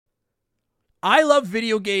I love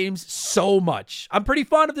video games so much. I'm pretty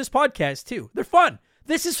fond of this podcast too. They're fun.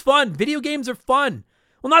 This is fun. Video games are fun.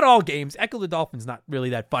 Well, not all games. Echo the Dolphin's not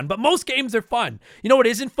really that fun, but most games are fun. You know what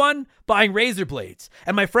isn't fun? Buying razor blades.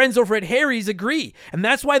 And my friends over at Harry's agree, and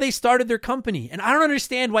that's why they started their company. And I don't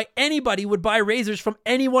understand why anybody would buy razors from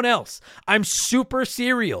anyone else. I'm super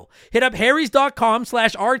serial. Hit up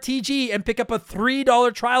harrys.com/RTG and pick up a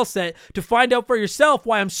 $3 trial set to find out for yourself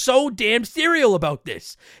why I'm so damn serial about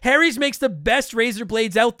this. Harry's makes the best razor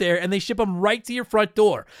blades out there, and they ship them right to your front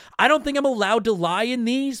door. I don't think I'm allowed to lie in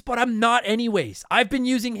these, but I'm not anyways. I've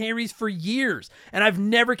been using Harry's for years, and I've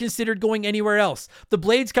never considered going anywhere else. The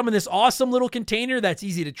blades come in this awesome little container that's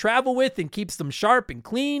easy to travel with and keeps them sharp and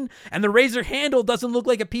clean, and the razor handle doesn't look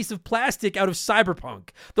like a piece of plastic out of Cyberpunk.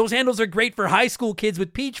 Those handles are great for high school kids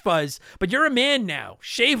with peach fuzz, but you're a man now.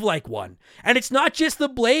 Shave like one. And it's not just the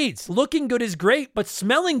blades. Looking good is great, but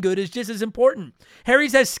smelling good is just as important.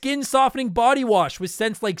 Harry's has skin-softening body wash with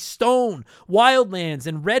scents like stone, wildlands,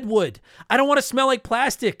 and redwood. I don't want to smell like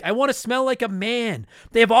plastic. I want to smell like a man.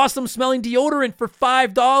 They have awesome smelling deodorant for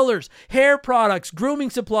 $5, hair products, grooming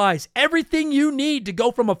supplies, everything you need to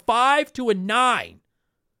go from a 5 to a 9.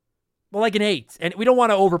 Well, like an 8, and we don't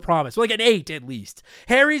want to overpromise. Well, like an 8 at least.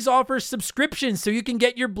 Harry's offers subscriptions so you can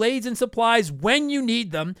get your blades and supplies when you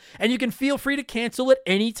need them, and you can feel free to cancel at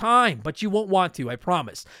any time, but you won't want to, I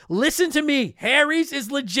promise. Listen to me. Harry's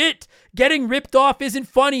is legit. Getting ripped off isn't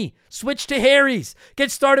funny. Switch to Harry's.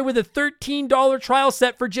 Get started with a $13 trial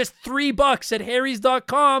set for just $3 at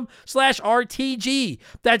harrys.com/RTG.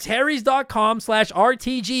 That's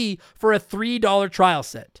harrys.com/RTG for a $3 trial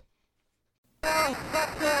set.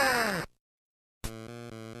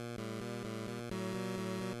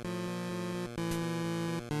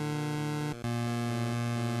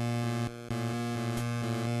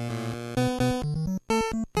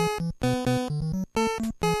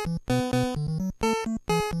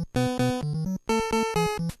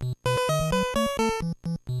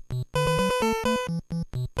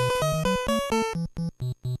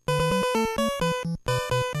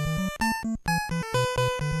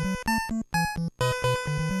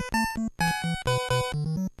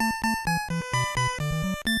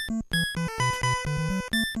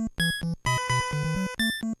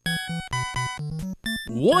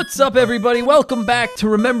 What's up, everybody? Welcome back to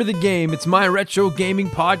Remember the Game. It's my retro gaming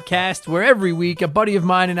podcast where every week a buddy of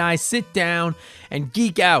mine and I sit down and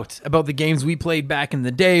geek out about the games we played back in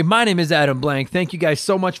the day. My name is Adam Blank. Thank you guys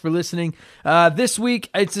so much for listening. This week,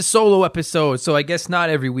 it's a solo episode, so I guess not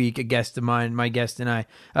every week a guest of mine, my guest and I.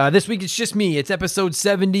 This week, it's just me. It's episode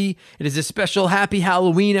 70. It is a special Happy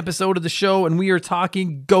Halloween episode of the show, and we are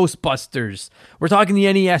talking Ghostbusters. We're talking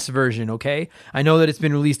the NES version, okay? I know that it's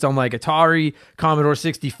been released on like Atari, Commodore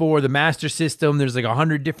 64, the Master System. There's like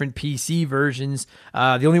 100 different PC versions.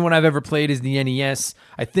 The only one I've ever played is the NES.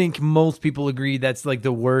 I think most people agree that's like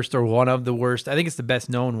the worst or one of the worst. I think it's the best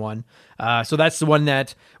known one. So that's the one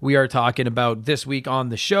that we are talking about this week on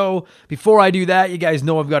the show. Before I do that, you guys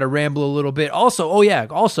know I've got to ramble a little bit.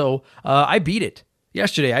 Also, I beat it.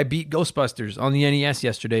 Yesterday, I beat Ghostbusters on the NES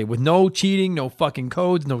yesterday with no cheating, no fucking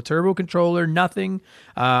codes, no turbo controller, nothing.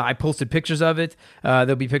 I posted pictures of it.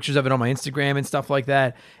 There'll be pictures of it on my Instagram and stuff like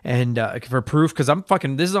that. And for proof, because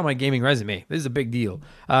this is on my gaming resume. This is a big deal.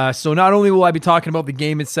 So not only will I be talking about the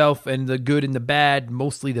game itself and the good and the bad,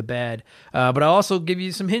 mostly the bad, but I'll also give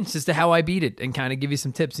you some hints as to how I beat it and kind of give you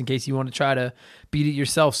some tips in case you want to try to beat it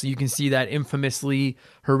yourself so you can see that infamously,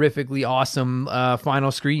 horrifically awesome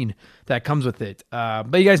final screen that comes with it.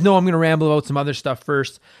 But you guys know I'm going to ramble about some other stuff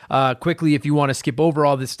first. Quickly, if you want to skip over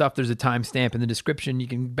all this stuff, there's a timestamp in the description. You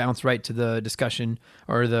can bounce right to the discussion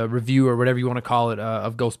or the review or whatever you want to call it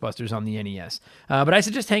of Ghostbusters on the NES. But I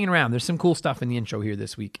suggest hanging around. There's some cool stuff in the intro here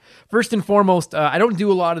this week. First and foremost, I don't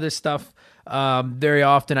do a lot of this stuff very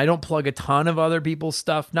often. I don't plug a ton of other people's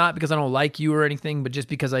stuff, not because I don't like you or anything, but just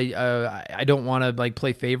because I don't want to like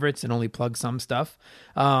play favorites and only plug some stuff.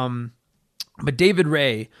 But David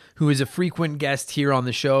Ray, who is a frequent guest here on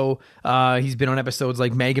the show, he's been on episodes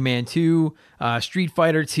like Mega Man 2, Street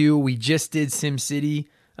Fighter 2. We just did SimCity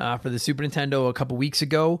for the Super Nintendo a couple weeks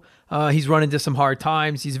ago. He's run into some hard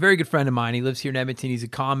times. He's a very good friend of mine. He lives here in Edmonton. He's a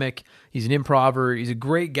comic. He's an improver. He's a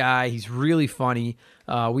great guy. He's really funny.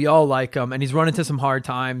 We all like him, and he's run into some hard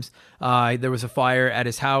times. There was a fire at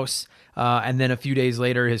his house. And then a few days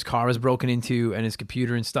later, his car was broken into and his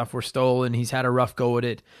computer and stuff were stolen. He's had a rough go at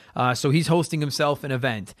it. So he's hosting himself an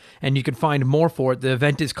event, and you can find more for it. The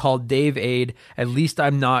event is called Dave Aid, At Least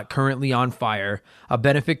I'm Not Currently on Fire, a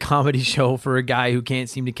benefit comedy show for a guy who can't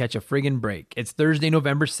seem to catch a friggin' break. It's Thursday,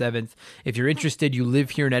 November 7th. If you're interested, you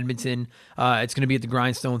live here in Edmonton. It's going to be at the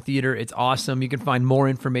Grindstone Theater. It's awesome. You can find more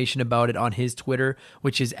information about it on his Twitter,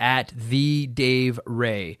 which is at the Dave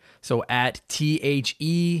Ray. So at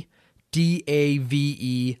TheDave,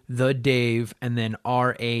 the Dave, and then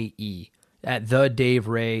RAE. At the Dave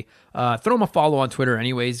Ray. Throw him a follow on Twitter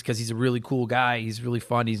anyways, because he's a really cool guy. He's really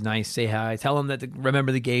fun. He's nice. Say hi. Tell him that the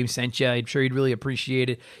Remember the Game sent you. I'm sure he'd really appreciate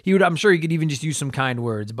it. I'm sure he could even just use some kind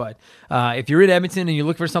words. But if you're in Edmonton and you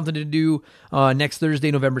look for something to do next Thursday,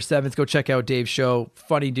 November 7th, go check out Dave's show.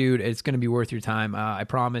 Funny dude. It's going to be worth your time. I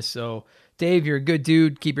promise. So Dave, you're a good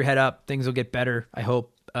dude. Keep your head up. Things will get better, I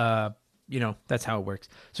hope. That's how it works.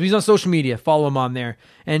 So he's on social media. Follow him on there.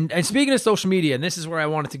 And speaking of social media, and this is where I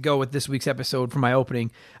wanted to go with this week's episode for my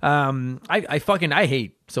opening. I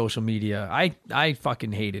hate social media. I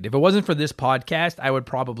fucking hate it. If it wasn't for this podcast, I would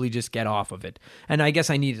probably just get off of it. And I guess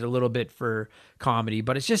I need it a little bit for comedy,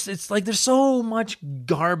 but it's like there's so much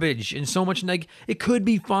garbage and so much, like, it could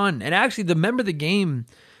be fun. And actually, the Remember the Game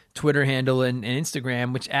Twitter handle and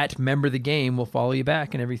Instagram, which at Remember the Game will follow you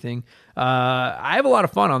back and everything. I have a lot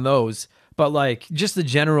of fun on those. But like, just the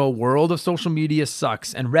general world of social media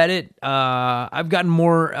sucks. And Reddit, I've gotten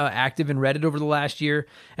more active in Reddit over the last year.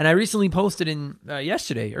 And I recently posted in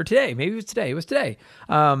yesterday or today, maybe it was today. It was today.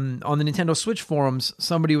 On the Nintendo Switch forums,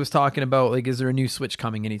 somebody was talking about, like, is there a new Switch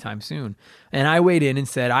coming anytime soon? And I weighed in and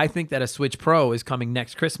said, I think that a Switch Pro is coming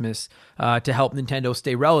next Christmas to help Nintendo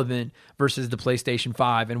stay relevant versus the PlayStation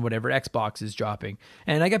 5 and whatever Xbox is dropping.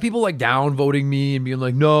 And I got people like downvoting me and being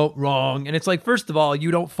like, no, wrong. And it's like, first of all, you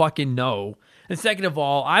don't fucking know. And second of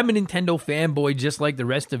all, I'm a Nintendo fanboy just like the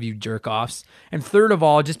rest of you jerk-offs. And third of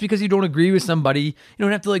all, just because you don't agree with somebody, you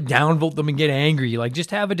don't have to like downvote them and get angry. Like,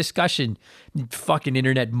 just have a discussion, you fucking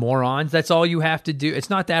internet morons. That's all you have to do. It's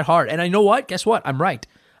not that hard. And I know what? Guess what? I'm right.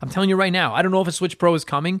 I'm telling you right now, I don't know if a Switch Pro is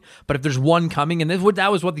coming, but if there's one coming, and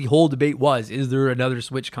that was what the whole debate was, is there another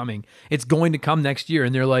Switch coming? It's going to come next year,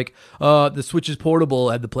 and they're like, the Switch is portable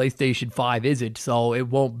and the PlayStation 5 isn't, so it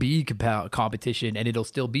won't be competition, and it'll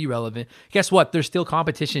still be relevant. Guess what? There's still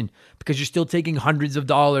competition, because you're still taking hundreds of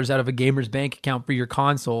dollars out of a gamer's bank account for your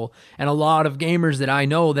console, and a lot of gamers that I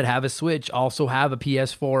know that have a Switch also have a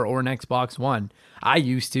PS4 or an Xbox One. I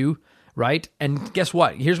used to. Right? And guess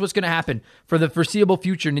what? Here's what's going to happen. For the foreseeable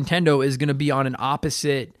future, Nintendo is going to be on an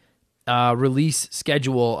opposite release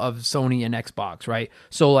schedule of Sony and Xbox, right?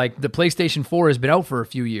 So like the PlayStation 4 has been out for a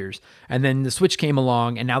few years, and then the Switch came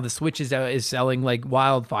along, and now the Switch is selling like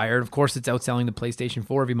wildfire. Of course, it's outselling the PlayStation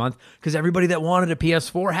 4 every month because everybody that wanted a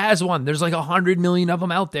PS4 has one. There's like 100 million of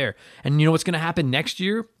them out there. And you know what's going to happen next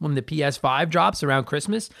year when the PS5 drops around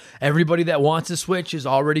Christmas? Everybody that wants a Switch is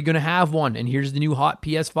already going to have one, and here's the new hot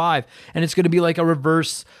PS5. And it's going to be like a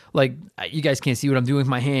reverse, like, you guys can't see what I'm doing with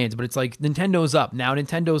my hands, but it's like Nintendo's up. Now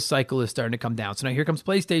Nintendo's cycle is starting to come down. So now here comes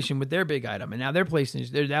PlayStation with their big item, and now their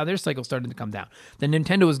cycle's starting to come down. Then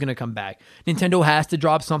Nintendo is going to come back. Nintendo has to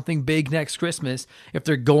drop something big next Christmas if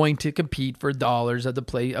they're going to compete for dollars of the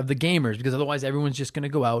gamers, because otherwise everyone's just going to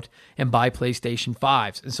go out and buy PlayStation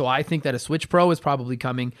 5s. And so I think that a Switch Pro is probably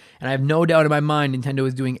coming, and I have no doubt in my mind Nintendo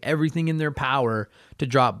is doing everything in their power to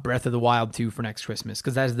drop Breath of the Wild 2 for next Christmas,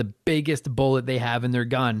 because that is the biggest bullet they have in their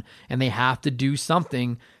gun, and they have to do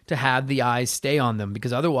something to have the eyes stay on them,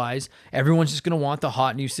 because otherwise everyone's just going to want the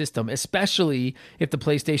hot new system, especially if the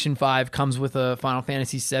PlayStation 5 comes with a Final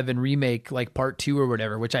Fantasy VII remake, like part 2 or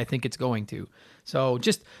whatever, which I think it's going to. So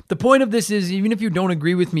just the point of this is, even if you don't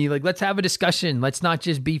agree with me, like, let's have a discussion. Let's not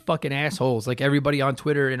just be fucking assholes like everybody on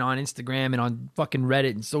Twitter and on Instagram and on fucking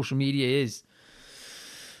Reddit and social media is.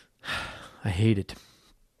 I hate it.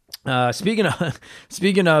 Speaking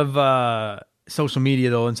of social media,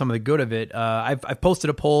 though, and some of the good of it, I've posted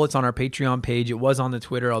a poll. It's on our Patreon page. It was on the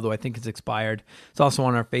Twitter, although I think it's expired. It's also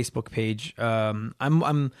on our Facebook page.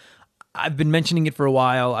 I've been mentioning it for a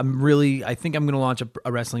while. I think I'm going to launch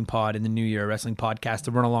a wrestling pod in the new year, a wrestling podcast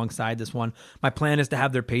to run alongside this one. My plan is to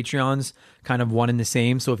have their Patreons kind of one and the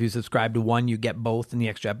same. So if you subscribe to one, you get both in the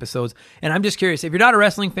extra episodes. And I'm just curious, if you're not a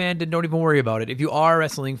wrestling fan, then don't even worry about it. If you are a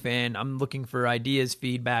wrestling fan, I'm looking for ideas,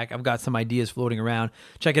 feedback. I've got some ideas floating around.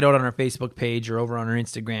 Check it out on our Facebook page or over on our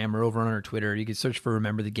Instagram or over on our Twitter. You can search for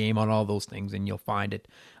Remember the Game on all those things and you'll find it.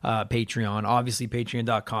 Patreon, obviously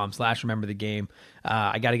patreon.com/rememberthegame.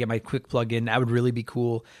 I got to get my quick quick plug-in, that would really be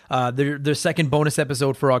cool. Their second bonus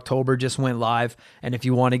episode for October just went live, and if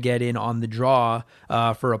you want to get in on the draw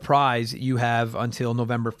for a prize, you have until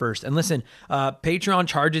November 1st. And listen, Patreon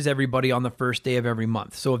charges everybody on the first day of every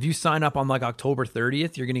month. So if you sign up on like October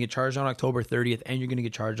 30th, you're going to get charged on October 30th, and you're going to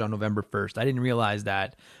get charged on November 1st. I didn't realize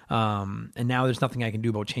that, and now there's nothing I can do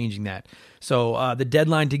about changing that. So the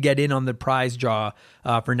deadline to get in on the prize draw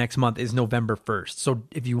for next month is November 1st. So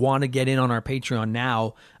if you want to get in on our Patreon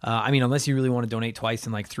now, unless you really want to donate twice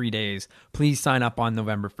in like 3 days, please sign up on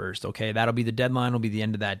November 1st. Okay, that'll be the deadline. Will be the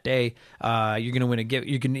end of that day. You're gonna win a gift.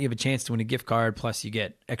 You have a chance to win a gift card. Plus, you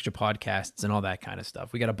get extra podcasts and all that kind of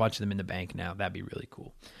stuff. We got a bunch of them in the bank now. That'd be really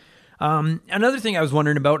cool. Another thing I was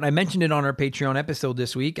wondering about, and I mentioned it on our Patreon episode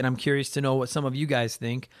this week, and I'm curious to know what some of you guys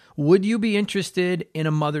think. Would you be interested in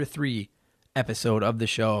a Mother 3 episode of the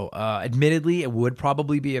show? Admittedly, it would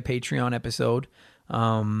probably be a Patreon episode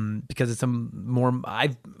because it's I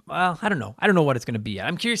don't know. I don't know what it's going to be.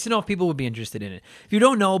 I'm curious to know if people would be interested in it. If you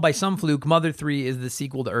don't know, by some fluke, Mother 3 is the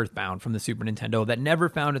sequel to Earthbound from the Super Nintendo that never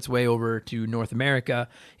found its way over to North America.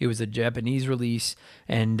 It was a Japanese release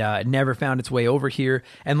and it never found its way over here.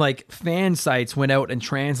 And like fan sites went out and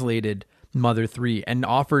translated Mother 3 and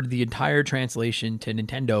offered the entire translation to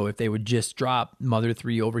Nintendo if they would just drop Mother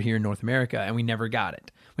 3 over here in North America, and we never got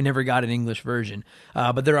it. We never got an English version.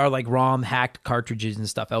 But there are like ROM hacked cartridges and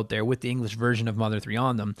stuff out there with the English version of Mother 3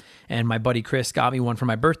 on them. And my buddy Chris got me one for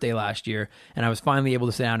my birthday last year, and I was finally able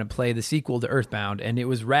to sit down and play the sequel to Earthbound, and it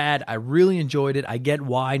was rad. I really enjoyed it. I get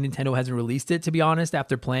why Nintendo hasn't released it, to be honest,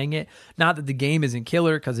 after playing it. Not that the game isn't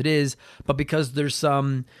killer, because it is, but because there's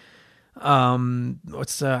some I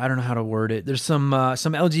don't know how to word it. There's some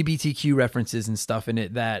LGBTQ references and stuff in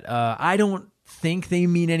it that I don't think they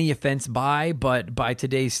mean any offense by, but by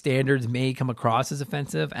today's standards may come across as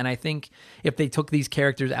offensive. And I think if they took these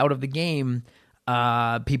characters out of the game,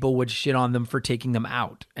 people would shit on them for taking them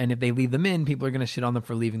out. And if they leave them in, people are going to shit on them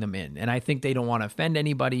for leaving them in. And I think they don't want to offend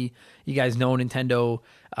anybody. You guys know Nintendo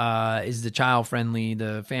is the child friendly,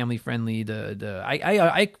 the family friendly,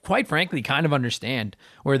 I quite frankly kind of understand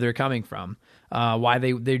where they're coming from. Why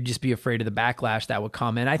they'd just be afraid of the backlash that would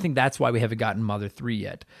come. And I think that's why we haven't gotten Mother 3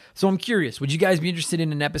 yet. So I'm curious, would you guys be interested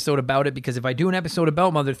in an episode about it? Because if I do an episode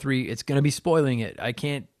about Mother 3, it's going to be spoiling it. I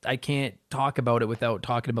can't talk about it without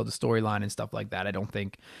talking about the storyline and stuff like that, I don't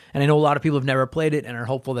think. And I know a lot of people have never played it and are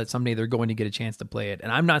hopeful that someday they're going to get a chance to play it. And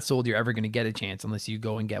I'm not sold you're ever going to get a chance unless you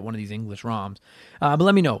go and get one of these English ROMs. But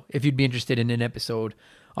let me know if you'd be interested in an episode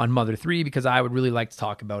on Mother 3, because I would really like to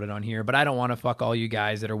talk about it on here, but I don't want to fuck all you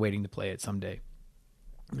guys that are waiting to play it someday.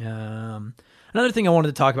 Another thing I wanted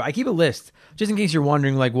to talk about, I keep a list, just in case you're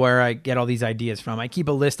wondering like where I get all these ideas from. I keep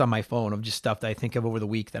a list on my phone of just stuff that I think of over the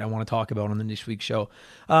week that I want to talk about on the this week's show.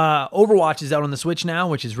 Overwatch is out on the Switch now,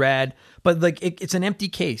 which is rad, but like it's an empty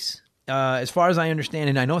case. As far as I understand,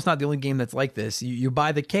 and I know it's not the only game that's like this, you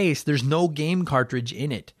buy the case, there's no game cartridge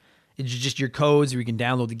in it. It's just your codes where you can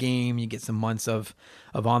download the game, you get some months of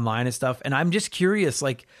online and stuff. And I'm just curious,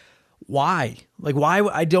 like, why? Like, why?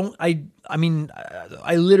 I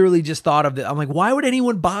literally just thought of that. I'm like, why would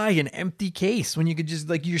anyone buy an empty case when you could just,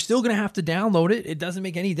 like, you're still going to have to download it. It doesn't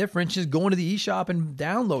make any difference. Just go into the eShop and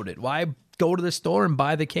download it. Why go to the store and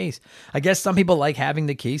buy the case? I guess some people like having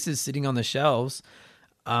the cases sitting on the shelves.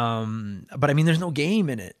 But I mean, there's no game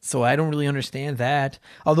in it, so I don't really understand that.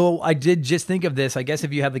 Although I did just think of this, I guess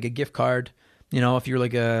if you have like a gift card, you know, if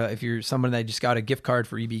you're someone that just got a gift card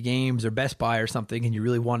for EB Games or Best Buy or something, and you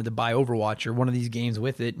really wanted to buy Overwatch or one of these games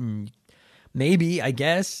with it, and maybe, I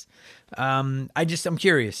guess, I'm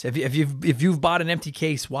curious if you've bought an empty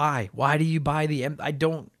case, why do you buy I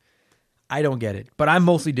don't get it, but I'm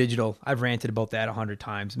mostly digital. I've ranted about that 100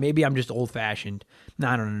 times. Maybe I'm just old fashioned. No,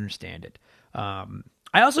 I don't understand it.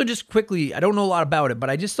 I also just quickly, I don't know a lot about it, but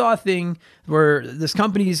I just saw a thing where this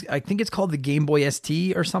company's, I think it's called the Game Boy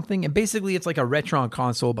ST or something. And basically it's like a Retron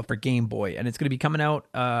console, but for Game Boy. And it's going to be coming out.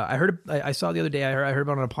 I saw the other day, I heard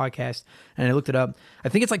about it on a podcast and I looked it up. I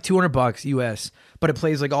think it's like $200 US, but it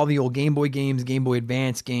plays like all the old Game Boy games, Game Boy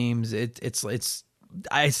Advance games. It's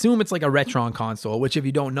I assume it's like a Retron console, which if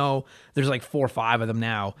you don't know, there's like 4 or 5 of them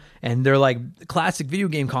now. And they're like classic video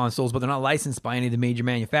game consoles, but they're not licensed by any of the major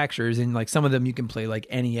manufacturers. And like some of them you can play like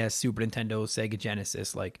NES, Super Nintendo, Sega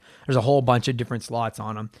Genesis. Like there's a whole bunch of different slots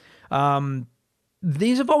on them.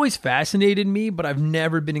 These have always fascinated me, but I've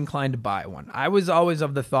never been inclined to buy one. I was always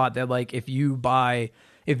of the thought that like if you're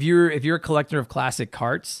a collector of classic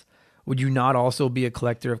carts, would you not also be a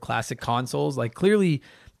collector of classic consoles? Like clearly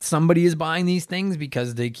somebody is buying these things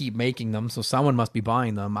because they keep making them, so someone must be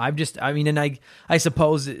buying them. I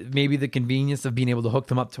suppose maybe the convenience of being able to hook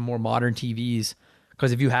them up to more modern TVs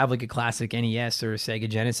Because if you have like a classic NES or a Sega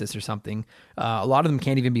Genesis or something, a lot of them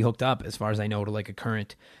can't even be hooked up, as far as I know, to like a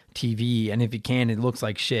current TV. And if you can, it looks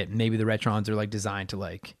like shit. Maybe the Retrons are like designed to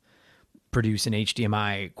like produce an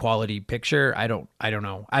HDMI quality picture. I don't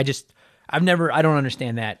know. I don't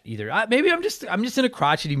understand that either. Maybe I'm just in a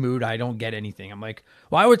crotchety mood. I don't get anything. I'm like,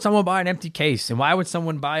 why would someone buy an empty case? And why would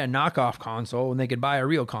someone buy a knockoff console when they could buy a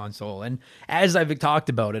real console? And as I've talked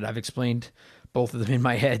about it, I've explained both of them in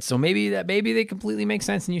my head. So maybe they completely make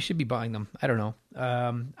sense and you should be buying them. I don't know.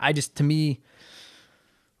 To me,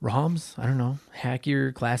 ROMs, I don't know, hack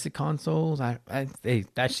your classic consoles. Hey,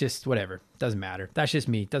 that's just whatever. Doesn't matter. That's just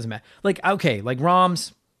me. Doesn't matter. Like, okay, like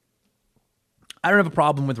ROMs, I don't have a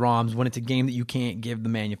problem with ROMs when it's a game that you can't give the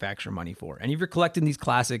manufacturer money for. And if you're collecting these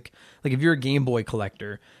classic, like if you're a Game Boy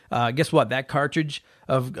collector, guess what? That cartridge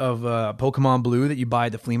of Pokemon Blue that you buy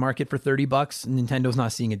at the flea market for $30, Nintendo's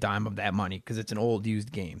not seeing a dime of that money because it's an old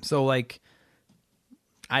used game. So like,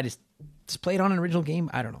 I just play it on an original game.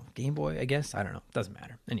 I don't know. Game Boy, I guess. I don't know. Doesn't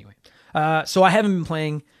matter. Anyway, so I haven't been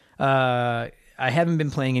playing. I haven't been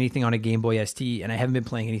playing anything on a Game Boy ST, and I haven't been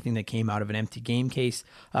playing anything that came out of an empty game case.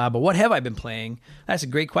 But what have I been playing? That's a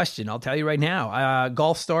great question. I'll tell you right now.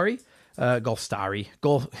 Golf from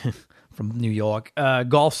New York.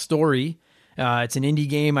 Golf Story. It's an indie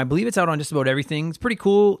game. I believe it's out on just about everything. It's pretty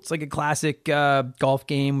cool. It's like a classic golf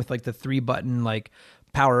game with like the 3-button like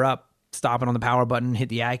power up, stop it on the power button, hit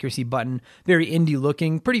the accuracy button. Very indie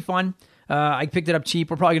looking. Pretty fun. I picked it up cheap.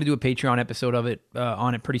 We're probably going to do a Patreon episode of it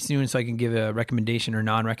on it pretty soon so I can give a recommendation or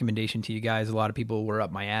non-recommendation to you guys. A lot of people were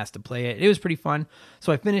up my ass to play it. It was pretty fun.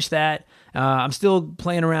 So I finished that. I'm still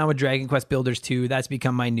playing around with Dragon Quest Builders 2. That's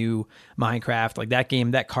become my new Minecraft. Like that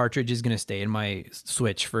game, that cartridge is going to stay in my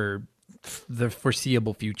Switch for the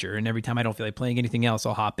foreseeable future. And every time I don't feel like playing anything else,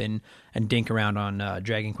 I'll hop in and dink around on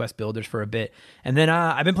Dragon Quest Builders for a bit. And then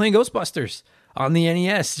I've been playing Ghostbusters on the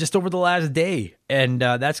NES just over the last day. And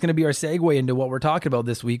that's going to be our segue into what we're talking about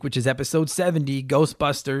this week, which is episode 70,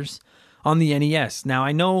 Ghostbusters on the NES. Now,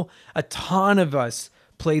 I know a ton of us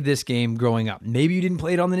played this game growing up. Maybe you didn't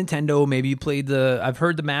play it on the Nintendo. Maybe you played I've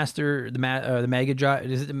heard the Mega Drive.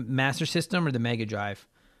 Is it the Master System or the Mega Drive?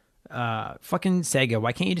 Fucking Sega.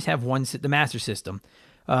 Why can't you just have the Master System?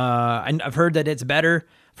 I've heard that it's better.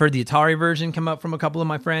 I've heard the Atari version come up from a couple of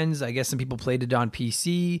my friends. I guess some people played it on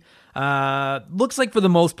PC. Looks like for the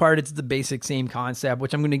most part, it's the basic same concept,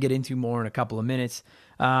 which I'm going to get into more in a couple of minutes.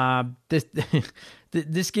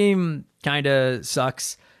 This game kind of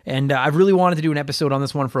sucks. And I've really wanted to do an episode on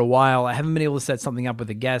this one for a while. I haven't been able to set something up with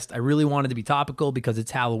a guest. I really wanted to be topical because it's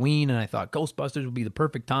Halloween, and I thought Ghostbusters would be the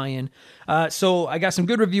perfect tie-in. So I got some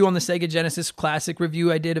good review on the Sega Genesis Classic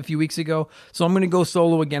review I did a few weeks ago. So I'm going to go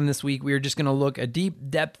solo again this week. We are just going to look a deep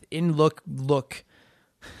depth in look.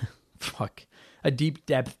 Fuck. A deep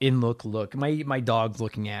depth in look. My dog's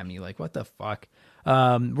looking at me like, what the fuck?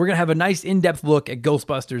 We're going to have a nice in-depth look at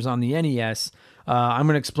Ghostbusters on the NES. I'm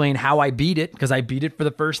going to explain how I beat it, because I beat it for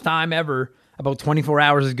the first time ever about 24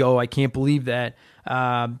 hours ago. I can't believe that.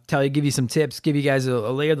 Give you some tips, give you guys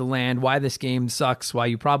a lay of the land, why this game sucks, why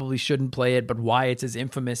you probably shouldn't play it, but why it's as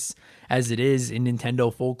infamous as it is in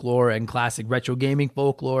Nintendo folklore and classic retro gaming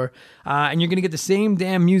folklore. And you're going to get the same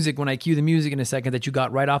damn music when I cue the music in a second that you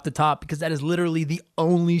got right off the top, because that is literally the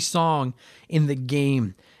only song in the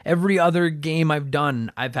game. Every other game I've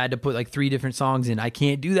done, I've had to put like 3 different songs in. I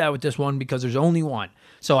can't do that with this one because there's only one.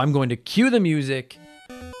 So I'm going to cue the music.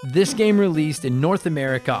 This game released in North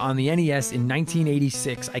America on the NES in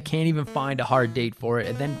 1986. I can't even find a hard date for it.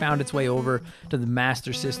 It then found its way over to the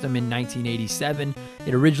Master System in 1987.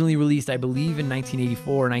 It originally released, I believe, in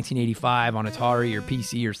 1984 or 1985 on Atari or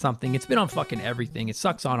PC or something. It's been on fucking everything. It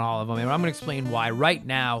sucks on all of them. And I'm going to explain why right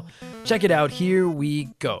now. Check it out. Here we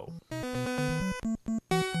go.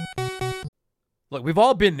 Look, we've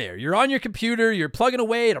all been there. You're on your computer, you're plugging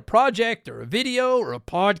away at a project or a video or a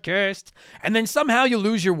podcast, and then somehow you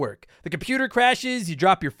lose your work. The computer crashes, you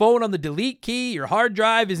drop your phone on the delete key, your hard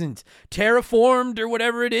drive isn't terraformed or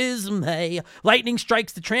whatever it is. Hey, lightning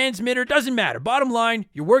strikes the transmitter, doesn't matter. Bottom line,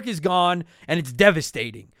 your work is gone, and it's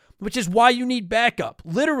devastating. Which is why you need backup,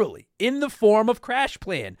 literally, in the form of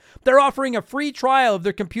CrashPlan. They're offering a free trial of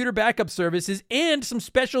their computer backup services and some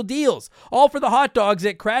special deals, all for the hot dogs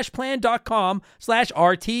at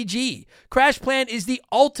crashplan.com/RTG. CrashPlan is the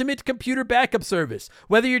ultimate computer backup service.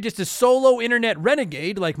 Whether you're just a solo internet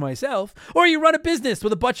renegade like myself, or you run a business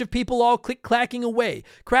with a bunch of people all click-clacking away,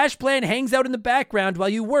 CrashPlan hangs out in the background while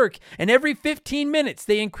you work, and every 15 minutes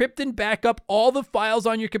they encrypt and back up all the files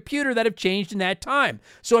on your computer that have changed in that time.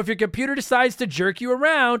 So if your computer decides to jerk you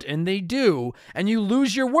around, and they do and you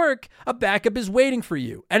lose your work, a backup is waiting for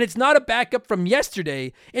you. And it's not a backup from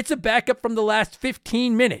yesterday, it's a backup from the last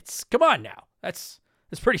 15 minutes. Come on now. That's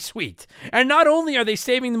pretty sweet. And not only are they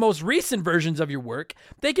saving the most recent versions of your work,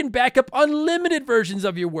 they can back up unlimited versions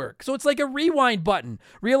of your work. So it's like a rewind button.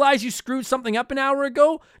 Realize you screwed something up an hour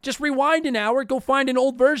ago? Just rewind an hour, go find an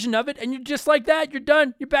old version of it, and you're just like that. You're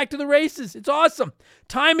done. You're back to the races. It's awesome.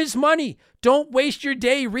 Time is money. Don't waste your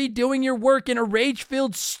day redoing your work in a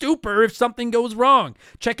rage-filled stupor if something goes wrong.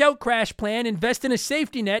 Check out CrashPlan, invest in a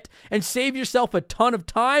safety net, and save yourself a ton of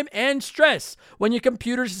time and stress when your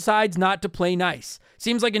computer decides not to play nice.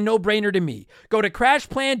 Seems like a no-brainer to me. Go to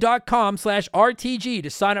crashplan.com/RTG to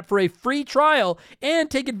sign up for a free trial and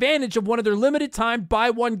take advantage of one of their limited time buy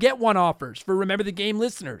one, get one offers for Remember the Game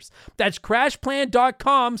listeners. That's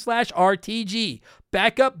crashplan.com/RTG.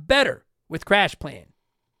 Back up better with CrashPlan.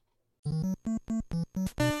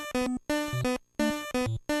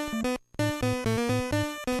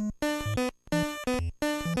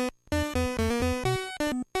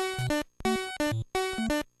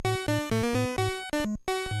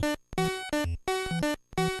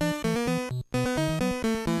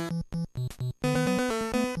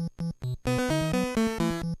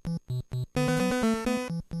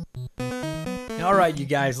 All right, you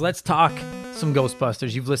guys, let's talk some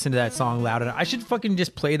Ghostbusters. You've listened to that song loud enough. I should fucking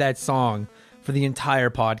just play that song for the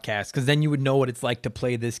entire podcast, because then you would know what it's like to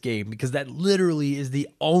play this game, because that literally is the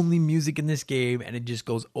only music in this game, and it just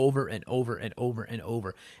goes over and over and over and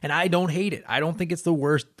over. And I don't hate it. I don't think it's the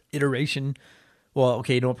worst iteration. Well,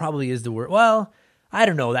 okay, no, it probably is the worst. Well, I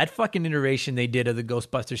don't know. That fucking iteration they did of the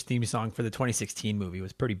Ghostbusters theme song for the 2016 movie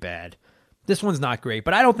was pretty bad. This one's not great,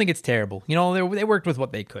 but I don't think it's terrible. You know, they worked with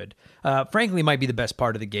what they could. Frankly, it might be the best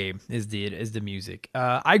part of the game is the music.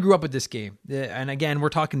 I grew up with this game, and again, we're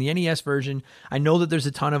talking the NES version. I know that there's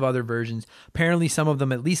a ton of other versions. Apparently, some of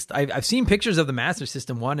them, at least, I've seen pictures of the Master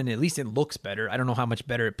System one, and at least it looks better. I don't know how much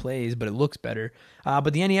better it plays, but it looks better.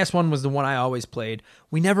 But the NES one was the one I always played.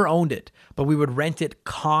 We never owned it, but we would rent it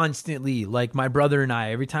constantly. Like my brother and I,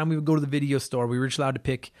 every time we would go to the video store, we were just allowed to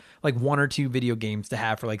pick like one or two video games to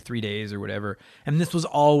have for like 3 days or whatever. And this was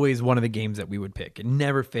always one of the games that we would pick. It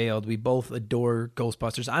never failed. We both adore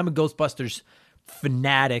Ghostbusters. I'm a Ghostbusters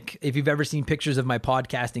fanatic. If you've ever seen pictures of my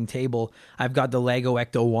podcasting table, I've got the Lego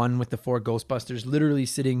Ecto 1 with the 4 Ghostbusters literally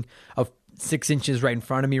sitting 6 inches right in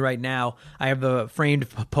front of me right now. I have the framed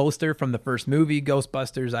poster from the first movie,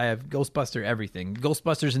 Ghostbusters. I have Ghostbuster everything.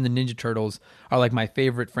 Ghostbusters and the Ninja Turtles are like my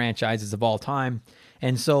favorite franchises of all time.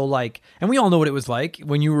 And so like, and we all know what it was like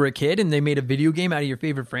when you were a kid and they made a video game out of your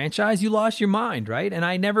favorite franchise, you lost your mind, right? And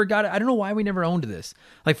I never got it. I don't know why we never owned this.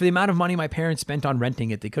 Like for the amount of money my parents spent on renting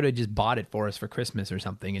it, they could have just bought it for us for Christmas or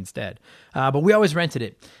something instead. But we always rented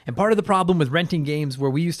it. And part of the problem with renting games where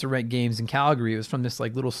we used to rent games in Calgary, it was from this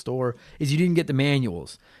like little store, is you didn't get the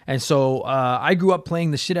manuals. And so I grew up playing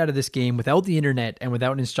the shit out of this game without the internet and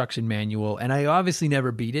without an instruction manual. And I obviously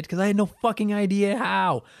never beat it because I had no fucking idea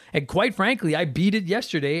how. And quite frankly, I beat it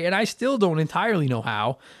yesterday and I still don't entirely know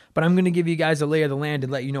how. But I'm going to give you guys a lay of the land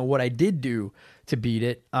and let you know what I did do to beat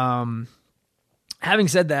it. Having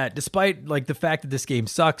said that, despite like the fact that this game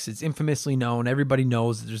sucks, it's infamously known. Everybody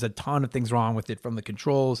knows that there's a ton of things wrong with it, from the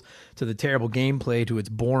controls to the terrible gameplay to it's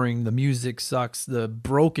boring. The music sucks. The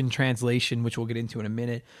broken translation, which we'll get into in a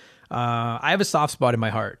minute. I have a soft spot in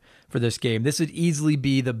my heart for this game. This would easily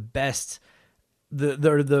be the best,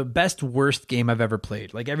 the best worst game I've ever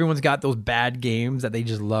played. Like everyone's got those bad games that they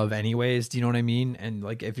just love anyways. Do you know what I mean? And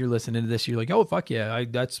like if you're listening to this, you're like, oh fuck yeah,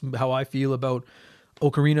 that's how I feel about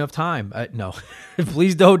Ocarina of Time. No,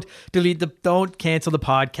 please don't don't cancel the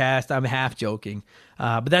podcast. I'm half joking.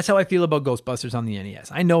 But that's how I feel about Ghostbusters on the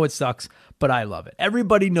NES. I know it sucks, but I love it.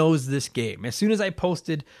 Everybody knows this game. As soon as I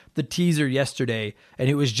posted the teaser yesterday, and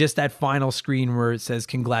it was just that final screen where it says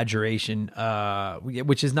congratulation,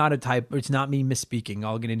 which is not a type, it's not me misspeaking.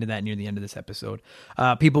 I'll get into that near the end of this episode.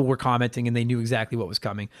 People were commenting and they knew exactly what was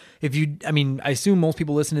coming. I assume most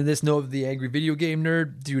people listening to this know of the Angry Video Game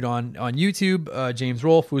Nerd dude on YouTube, James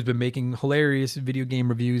Rolfe, who's been making hilarious video game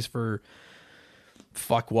reviews for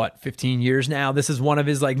 15 years now. This is one of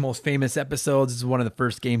his like most famous episodes. This is one of the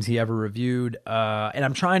first games he ever reviewed. And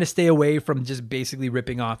I'm trying to stay away from just basically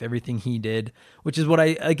ripping off everything he did, which is what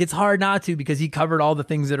I like. It's hard not to, because he covered all the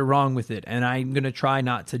things that are wrong with it. And I'm going to try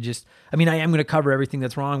not to just, I am going to cover everything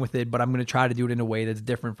that's wrong with it, but I'm going to try to do it in a way that's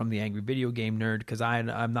different from the Angry Video Game Nerd, because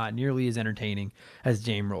I'm not nearly as entertaining as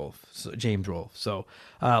James Rolfe. So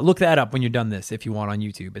look that up when you're done this if you want on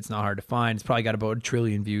YouTube. It's not hard to find. It's probably got about 1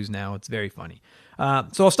 trillion views now. It's very funny.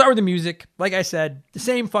 So I'll start with the music. Like I said, the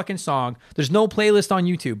same fucking song. There's no playlist on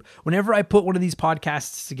YouTube. Whenever I put one of these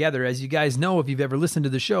podcasts together, as you guys know, if you've ever listened to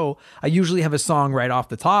the show, I usually have a song right off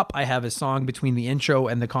the top. I have a song between the intro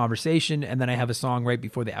and the conversation, and then I have a song right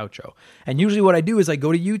before the outro. And usually what I do is I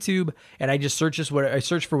go to YouTube and I just search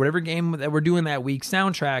for whatever game that we're doing that week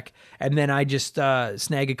soundtrack, and then I just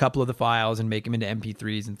snag a couple of the files and make them into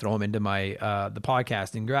MP3s and throw them into my the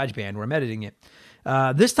podcast in GarageBand where I'm editing it.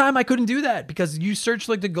 This time I couldn't do that because you search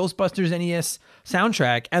like the Ghostbusters NES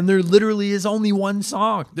soundtrack and there literally is only one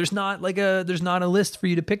song. There's not a list for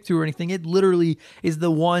you to pick to or anything. It literally is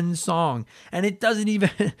the one song, and it doesn't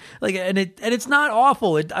even and it's not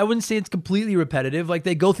awful. I wouldn't say it's completely repetitive. Like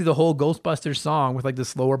they go through the whole Ghostbusters song with like the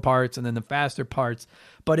slower parts and then the faster parts,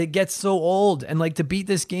 but it gets so old. And like to beat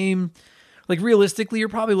this game, like realistically, you're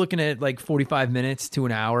probably looking at like 45 minutes to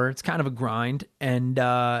an hour. It's kind of a grind. And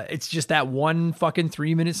it's just that one fucking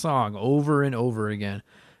 3-minute song over and over again.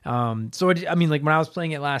 Like when I was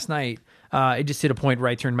playing it last night, it just hit a point where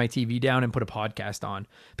I turned my TV down and put a podcast on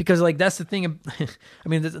because like, that's the thing. I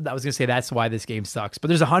was going to say that's why this game sucks, but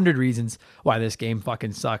there's 100 reasons why this game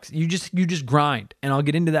fucking sucks. You just grind, and I'll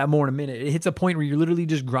get into that more in a minute. It hits a point where you're literally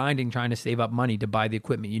just grinding, trying to save up money to buy the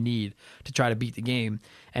equipment you need to try to beat the game.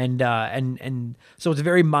 And so it's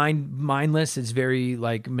very mindless. It's very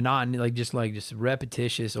like monotonous, just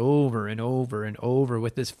repetitious over and over and over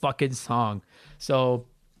with this fucking song. So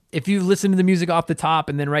if you listen to the music off the top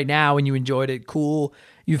and then right now and you enjoyed it, cool,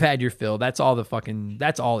 you've had your fill. That's all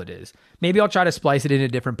it is. Maybe I'll try to splice it into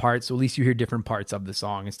different parts so at least you hear different parts of the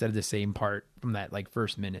song instead of the same part from that like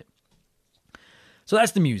first minute. So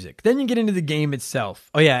that's the music. Then you get into the game itself.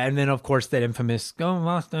 Oh yeah, and then of course that infamous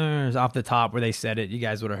Ghostbusters off the top where they said it. You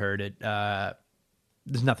guys would have heard it.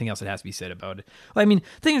 There's nothing else that has to be said about it. Well, I mean,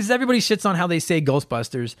 the thing is everybody shits on how they say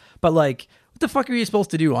Ghostbusters, but like, what the fuck are you supposed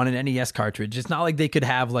to do on an NES cartridge? It's not like they could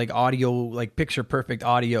have like audio, like picture perfect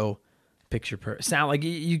audio, sound. Like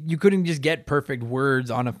you couldn't just get perfect words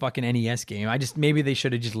on a fucking NES game. Maybe they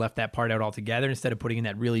should have just left that part out altogether instead of putting in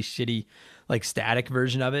that really shitty like static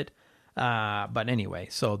version of it. But anyway,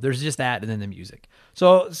 so there's just that and then the music.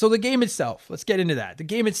 So the game itself, let's get into that. The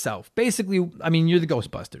game itself, basically, I mean, you're the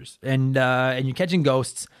Ghostbusters and you're catching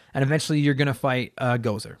ghosts and eventually you're going to fight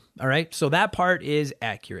Gozer. All right. So that part is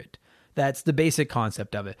accurate. That's the basic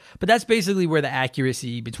concept of it. But that's basically where the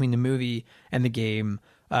accuracy between the movie and the game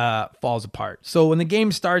falls apart. So when the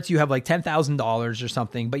game starts, you have like $10,000 or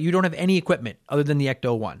something, but you don't have any equipment other than the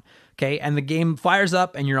Ecto-1. Okay, and the game fires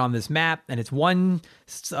up and you're on this map and it's one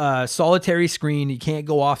solitary screen. You can't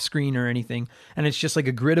go off screen or anything. And it's just like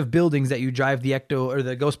a grid of buildings that you drive the Ecto or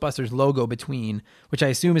the Ghostbusters logo between, which I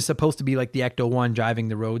assume is supposed to be like the Ecto-1 driving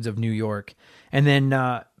the roads of New York. And then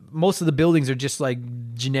most of the buildings are just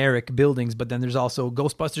like generic buildings, but then there's also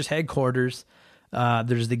Ghostbusters headquarters.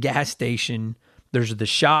 There's the gas station. There's the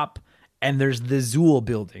shop and there's the Zool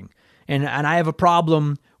building. And I have a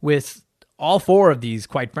problem with all four of these,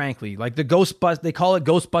 quite frankly. Like the they call it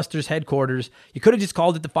Ghostbusters headquarters. You could have just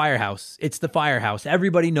called it the firehouse. It's the firehouse.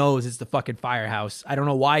 Everybody knows it's the fucking firehouse. I don't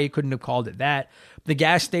know why you couldn't have called it that. The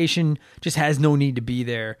gas station just has no need to be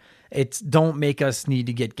there. Don't make us need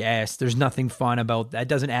to get gas. There's nothing fun about that. It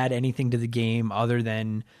doesn't add anything to the game other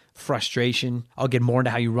than frustration. I'll get more into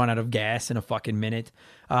how you run out of gas in a fucking minute.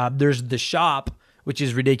 There's the shop, which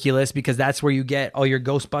is ridiculous because that's where you get all your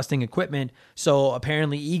ghost busting equipment. So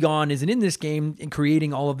apparently Egon isn't in this game and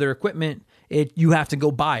creating all of their equipment. You have to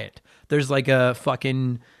go buy it. There's like a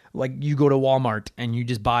fucking, like you go to Walmart and you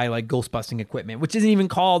just buy like ghost busting equipment, which isn't even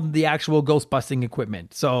called the actual ghost busting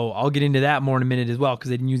equipment. So I'll get into that more in a minute as well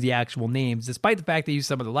because they didn't use the actual names, despite the fact they used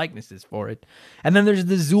some of the likenesses for it. And then there's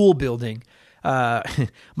the Zool building.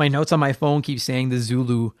 My notes on my phone keep saying the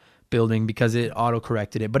Zulu building because it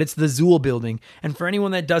auto-corrected it, but it's the Zool building. And for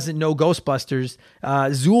anyone that doesn't know Ghostbusters,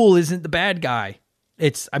 Zool isn't the bad guy. I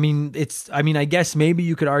guess maybe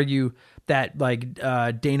you could argue that like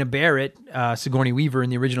Dana Barrett, Sigourney Weaver in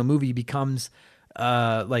the original movie becomes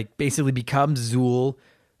Zool,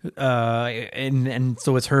 and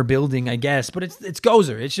so it's her building, I guess. But it's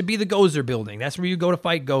Gozer. It should be the Gozer building. That's where you go to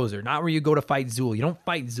fight Gozer, not where you go to fight Zool. You don't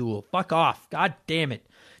fight Zool. Fuck off. God damn it.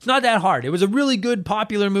 It's not that hard. It was a really good,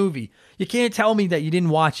 popular movie. You can't tell me that you didn't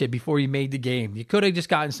watch it before you made the game. You could have just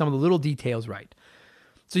gotten some of the little details right.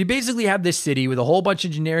 So you basically have this city with a whole bunch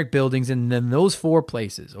of generic buildings and then those 4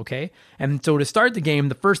 places, okay? And so to start the game,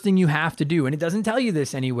 the first thing you have to do, and it doesn't tell you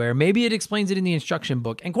this anywhere, maybe it explains it in the instruction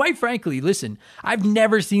book. And quite frankly, listen, I've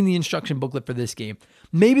never seen the instruction booklet for this game.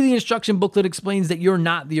 Maybe the instruction booklet explains that you're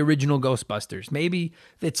not the original Ghostbusters. Maybe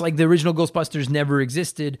it's like the original Ghostbusters never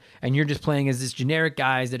existed and you're just playing as this generic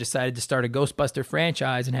guys that decided to start a Ghostbuster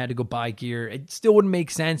franchise and had to go buy gear. It still wouldn't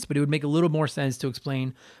make sense, but it would make a little more sense to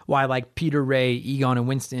explain why like Peter, Ray, Egon, and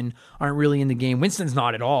Winston aren't really in the game. Winston's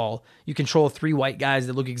not at all. You control 3 white guys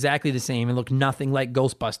that look exactly the same and look nothing like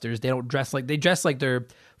Ghostbusters. They dress like they're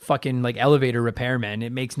fucking like elevator repairmen.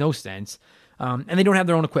 It makes no sense. And they don't have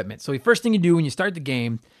their own equipment. So the first thing you do when you start the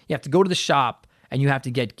game, you have to go to the shop and you have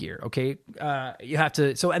to get gear, okay?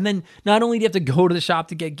 And then not only do you have to go to the shop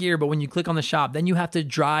to get gear, but when you click on the shop, then you have to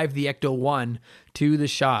drive the Ecto-1 to the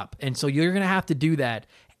shop. And so you're going to have to do that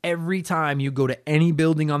every time you go to any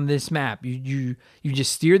building on this map. You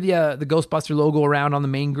just steer the Ghostbuster logo around on the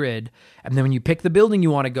main grid, and then when you pick the building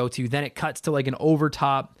you want to go to, then it cuts to like an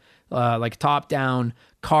overtop, like top-down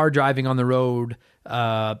car driving on the road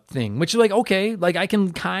thing, which is like, okay, like I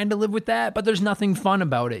can kind of live with that, but there's nothing fun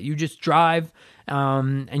about it. You just drive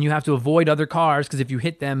and you have to avoid other cars because if you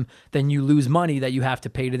hit them, then you lose money that you have to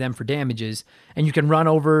pay to them for damages. And you can run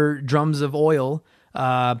over drums of oil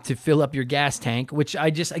to fill up your gas tank, which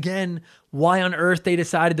again, why on earth they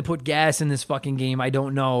decided to put gas in this fucking game, I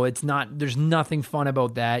don't know. There's nothing fun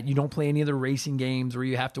about that. You don't play any other racing games where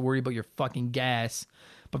you have to worry about your fucking gas.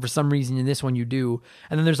 But for some reason in this one you do.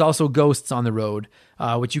 And then there's also ghosts on the road,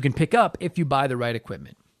 which you can pick up if you buy the right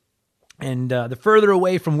equipment. And the further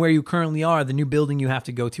away from where you currently are, the new building you have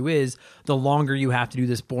to go to is, the longer you have to do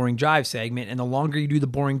this boring drive segment. And the longer you do the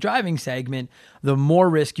boring driving segment, the more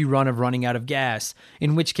risk you run of running out of gas.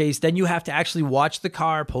 In which case, then you have to actually watch the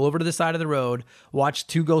car pull over to the side of the road, watch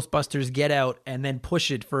 2 Ghostbusters get out, and then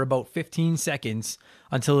push it for about 15 seconds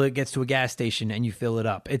until it gets to a gas station and you fill it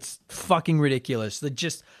up. It's fucking ridiculous.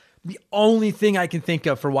 The only thing I can think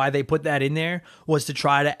of for why they put that in there was to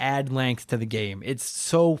try to add length to the game. It's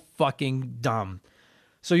so fucking dumb.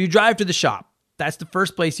 So you drive to the shop. That's the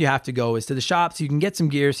first place you have to go, is to the shop so you can get some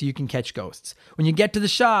gear so you can catch ghosts. When you get to the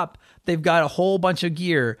shop, they've got a whole bunch of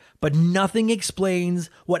gear, but nothing explains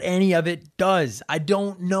what any of it does. I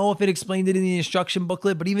don't know if it explained it in the instruction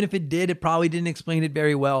booklet, but even if it did, it probably didn't explain it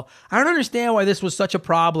very well. I don't understand why this was such a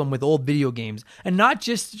problem with old video games, and not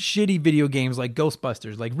just shitty video games like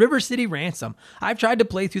Ghostbusters, like River City Ransom. I've tried to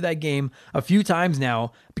play through that game a few times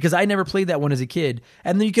now because I never played that one as a kid,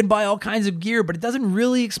 and then you can buy all kinds of gear, but it doesn't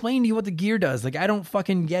really explain to you what the gear does. Like, I don't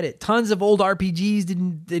fucking get it. Tons of old RPGs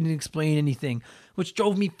didn't explain anything, which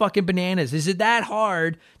drove me fucking bananas. Is it that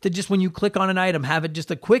hard to just, when you click on an item, have it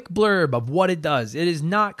just a quick blurb of what it does? It is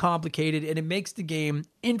not complicated, and it makes the game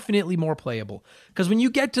infinitely more playable. Because when you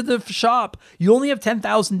get to the shop, you only have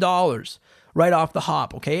 $10,000 right off the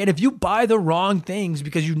hop, okay? And if you buy the wrong things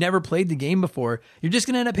because you've never played the game before, you're just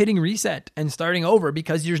going to end up hitting reset and starting over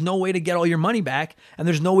because there's no way to get all your money back, and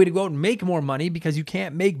there's no way to go out and make more money because you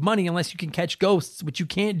can't make money unless you can catch ghosts, which you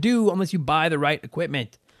can't do unless you buy the right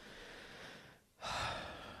equipment.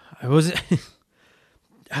 I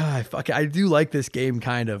do like this game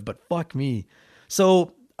kind of, but fuck me.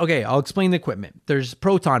 So, okay, I'll explain the equipment. There's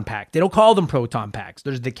proton pack. They don't call them proton packs.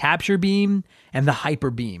 There's the capture beam and the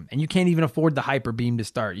hyper beam. And you can't even afford the hyper beam to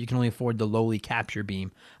start. You can only afford the lowly capture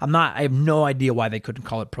beam. I have no idea why they couldn't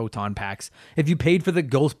call it proton packs. If you paid for the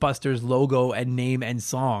Ghostbusters logo and name and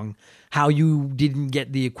song, how you didn't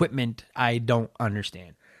get the equipment, I don't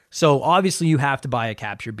understand. So obviously you have to buy a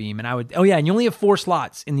capture beam, and and you only have 4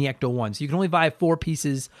 slots in the Ecto-1, so you can only buy 4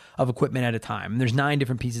 pieces of equipment at a time. And there's 9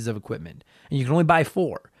 different pieces of equipment, and you can only buy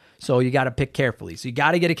 4. So you got to pick carefully. So you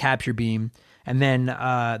got to get a capture beam, and then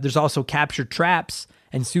there's also capture traps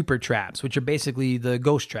and super traps, which are basically the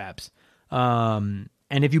ghost traps. And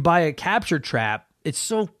if you buy a capture trap,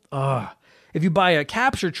 if you buy a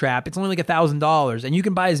capture trap, it's only like $1,000, and you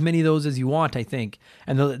can buy as many of those as you want, I think.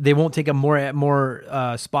 And they won't take up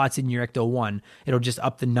more spots in your Ecto-1. It'll just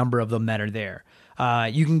up the number of them that are there.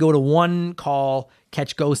 You can go to one call,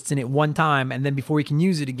 catch ghosts in it one time, and then before you can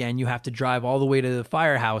use it again, you have to drive all the way to the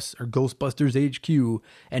firehouse or Ghostbusters HQ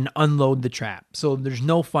and unload the trap. So there's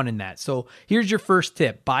no fun in that. So here's your first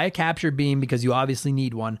tip. Buy a capture beam because you obviously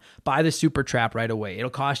need one. Buy the super trap right away. It'll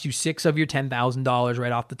cost you 6 of your $10,000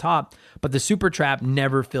 right off the top, but the super trap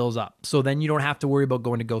never fills up. So then you don't have to worry about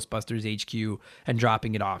going to Ghostbusters HQ and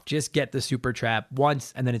dropping it off. Just get the super trap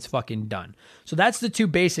once and then it's fucking done. So that's the 2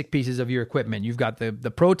 basic pieces of your equipment. You've got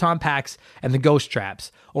the proton packs and the ghost traps,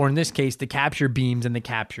 or in this case, the capture beams and the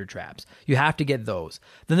capture traps. You have to get those.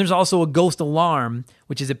 Then there's also a ghost alarm,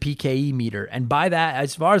 which is a PKE meter. And buy that,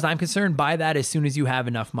 as far as I'm concerned, buy that as soon as you have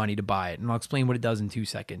enough money to buy it. And I'll explain what it does in 2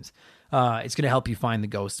 seconds. It's going to help you find the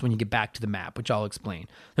ghosts when you get back to the map, which I'll explain.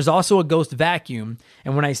 There's also a ghost vacuum.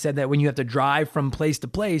 And when I said that when you have to drive from place to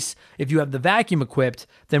place, if you have the vacuum equipped,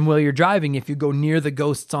 then while you're driving, if you go near the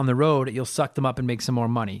ghosts on the road, you'll suck them up and make some more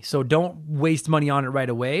money. So don't waste money on it right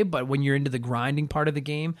away. But when you're into the grinding part of the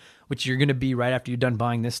game, which you're going to be right after you're done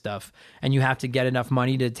buying this stuff, and you have to get enough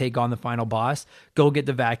money to take on the final boss, go get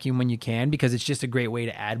the vacuum when you can, because it's just a great way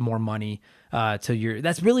to add more money to your...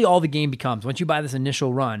 That's really all the game becomes. Once you buy this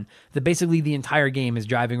initial run, basically the entire game is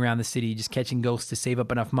driving around the city, just catching ghosts to save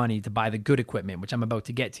up enough money to buy the good equipment, which I'm about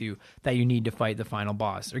to get to, that you need to fight the final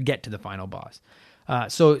boss, or get to the final boss.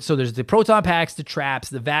 So there's the proton packs, the traps,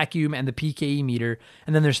 the vacuum, and the PKE meter,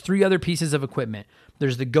 and then there's 3 other pieces of equipment.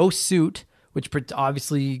 There's the ghost suit, which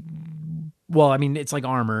obviously... Well, I mean, it's like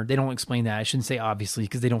armor. They don't explain that. I shouldn't say obviously,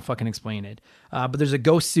 because they don't fucking explain it. But there's a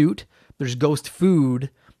ghost suit, there's ghost food,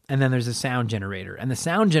 and then there's a sound generator. And the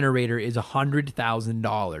sound generator is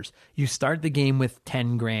 $100,000. You start the game with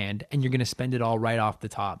 10 grand, and you're going to spend it all right off the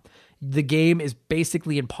top. The game is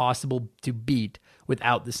basically impossible to beat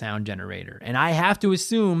without the sound generator. And I have to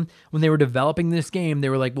assume when they were developing this game, they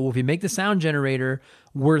were like, well, if you make the sound generator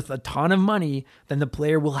worth a ton of money, then the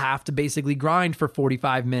player will have to basically grind for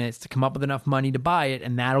 45 minutes to come up with enough money to buy it,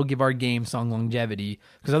 and that'll give our game some longevity,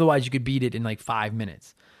 because otherwise you could beat it in like 5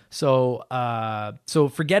 minutes. So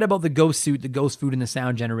forget about the ghost suit, the ghost food, and the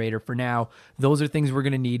sound generator for now. Those are things we're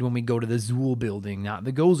going to need when we go to the Zool building, not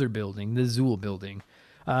the Gozer building, the Zool building.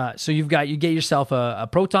 So you get yourself a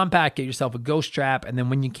proton pack, get yourself a ghost trap, and then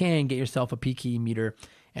when you can, get yourself a PKE meter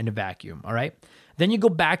and a vacuum, all right? Then you go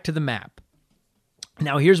back to the map.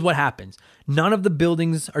 Now, here's what happens. None of the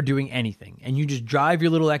buildings are doing anything, and you just drive your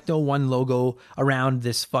little Ecto-1 logo around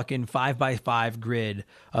this fucking 5x5 grid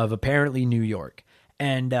of apparently New York.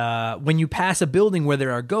 And when you pass a building where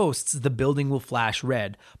there are ghosts, the building will flash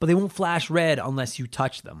red, but they won't flash red unless you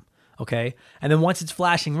touch them. Okay. And then once it's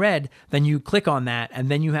flashing red, then you click on that, and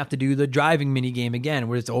then you have to do the driving mini game again,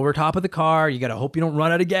 where it's over top of the car. You got to hope you don't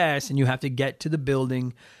run out of gas, and you have to get to the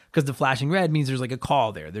building, because the flashing red means there's like a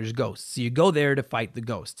call there. There's ghosts. So you go there to fight the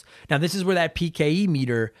ghosts. Now, this is where that PKE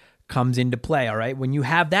meter comes into play, all right? When you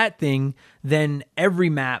have that thing, then every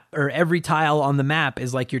map or every tile on the map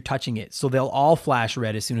is like you're touching it. So they'll all flash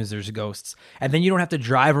red as soon as there's ghosts. And then you don't have to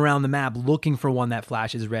drive around the map looking for one that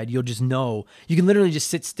flashes red. You'll just know. You can literally just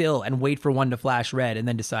sit still and wait for one to flash red and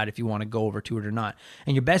then decide if you want to go over to it or not.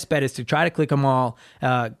 And your best bet is to try to click them all,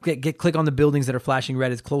 click on the buildings that are flashing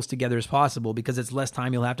red as close together as possible, because it's less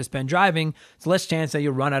time you'll have to spend driving. It's less chance that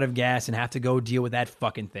you'll run out of gas and have to go deal with that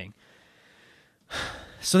fucking thing.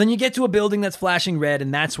 So then you get to a building that's flashing red,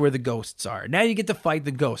 and that's where the ghosts are. Now you get to fight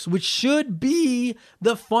the ghosts, which should be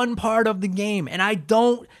the fun part of the game. And I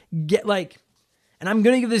don't get and I'm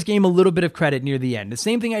going to give this game a little bit of credit near the end. The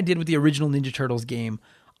same thing I did with the original Ninja Turtles game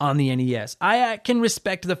on the NES. I can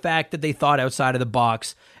respect the fact that they thought outside of the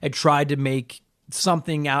box and tried to make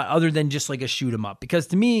something out other than just like a shoot 'em up, because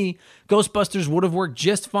to me Ghostbusters would have worked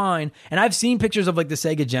just fine. And I've seen pictures of like the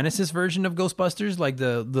Sega Genesis version of Ghostbusters, like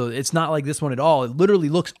the it's not like this one at all. It literally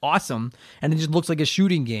looks awesome, and it just looks like a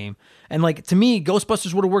shooting game. And like, to me,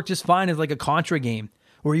 Ghostbusters would have worked just fine as like a Contra game,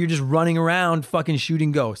 where you're just running around fucking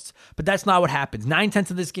shooting ghosts. But that's not what happens.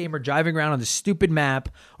 9/10 of this game are driving around on this stupid map,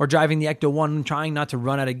 or driving the Ecto-1 trying not to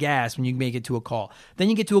run out of gas when you make it to a call.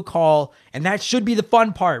 Then you get to a call, and that should be the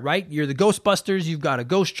fun part, right? You're the Ghostbusters, you've got a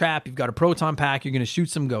ghost trap, you've got a proton pack, you're going to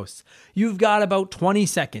shoot some ghosts. You've got about 20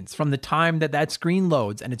 seconds from the time that screen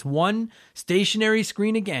loads, and it's one stationary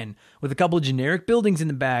screen again, with a couple of generic buildings in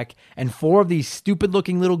the back, and 4 of these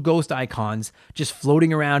stupid-looking little ghost icons just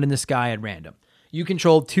floating around in the sky at random. You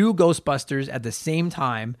control 2 Ghostbusters at the same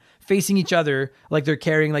time, facing each other like they're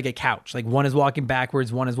carrying like a couch. Like one is walking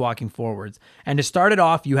backwards, one is walking forwards. And to start it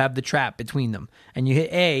off, you have the trap between them. And you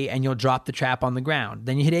hit A, and you'll drop the trap on the ground.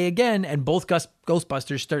 Then you hit A again, and both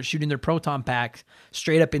Ghostbusters start shooting their proton packs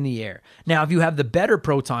straight up in the air. Now, if you have the better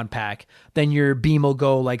proton pack, then your beam will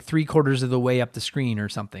go like 3/4 of the way up the screen or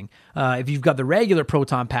something. If you've got the regular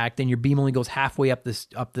proton pack, then your beam only goes halfway up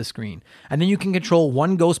the screen. And then you can control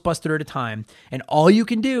one Ghostbuster at a time. And all you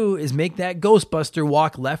can do is make that Ghostbuster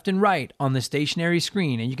walk left and right on the stationary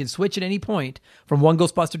screen. And you can switch at any point from one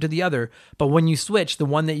Ghostbuster to the other. But when you switch, the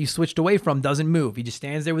one that you switched away from doesn't move. He just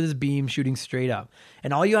stands there with his beam shooting straight up.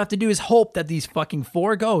 And all you have to do is hope that these fucking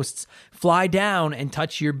 4 ghosts fly down and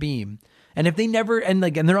touch your beam. And if they never, and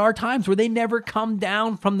there are times where they never come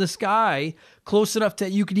down from the sky close enough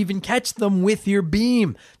that you could even catch them with your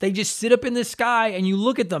beam. They just sit up in the sky and you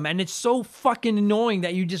look at them, and it's so fucking annoying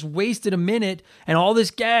that you just wasted a minute and all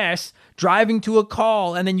this gas driving to a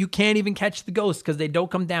call, and then you can't even catch the ghost because they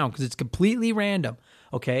don't come down because it's completely random.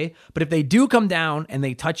 Okay. But if they do come down and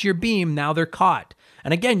they touch your beam, now they're caught.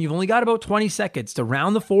 And again, you've only got about 20 seconds to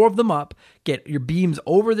round the 4 of them up, get your beams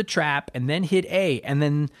over the trap, and then hit A. And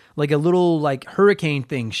then like a little like hurricane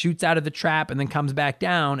thing shoots out of the trap and then comes back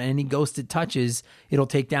down, and any ghost it touches, it'll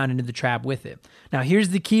take down into the trap with it. Now, here's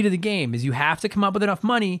the key to the game is you have to come up with enough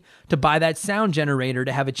money to buy that sound generator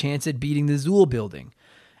to have a chance at beating the Zool building.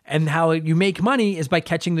 And how you make money is by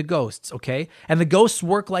catching the ghosts, okay? And the ghosts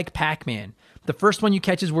work like Pac-Man. The first one you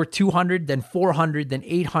catch is worth 200, then 400, then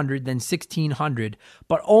 800, then 1600,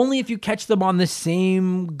 but only if you catch them on the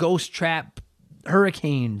same ghost trap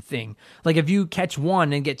hurricane thing. Like if you catch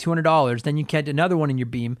one and get $200, then you catch another one in your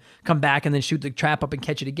beam, come back and then shoot the trap up and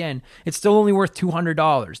catch it again, it's still only worth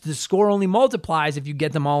 $200. The score only multiplies if you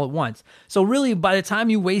get them all at once. So really, by the time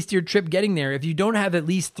you waste your trip getting there, if you don't have at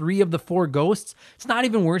least 3 of the 4 ghosts, it's not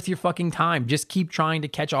even worth your fucking time. Just keep trying to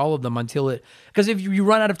catch all of them until it, because if you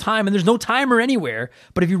run out of time, and there's no timer anywhere,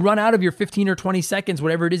 but if you run out of your 15 or 20 seconds,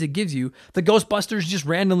 whatever it is it gives you, the Ghostbusters just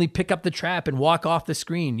randomly pick up the trap and walk off the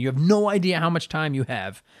screen. You have no idea how much time you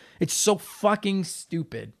have. It's so fucking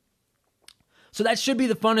stupid. So that should be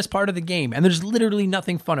the funnest part of the game, and there's literally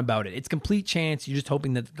nothing fun about it. It's complete chance. You're just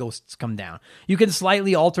hoping that the ghosts come down. You can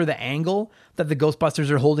slightly alter the angle that the Ghostbusters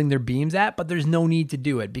are holding their beams at, but there's no need to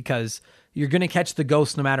do it because you're going to catch the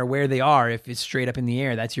ghosts no matter where they are. If it's straight up in the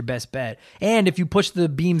air, that's your best bet. And if you push the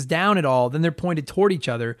beams down at all, then they're pointed toward each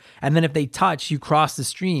other, and then if they touch, you cross the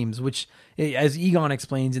streams, which, as Egon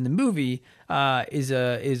explains in the movie, is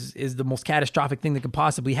the most catastrophic thing that could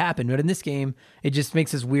possibly happen. But in this game, it just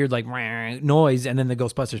makes this weird like noise, and then the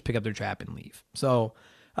Ghostbusters pick up their trap and leave. So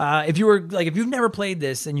if you've never played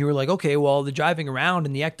this and you were like, okay, well, the driving around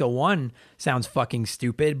in the Ecto-1 sounds fucking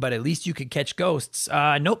stupid, but at least you could catch ghosts.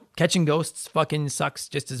 Nope, catching ghosts fucking sucks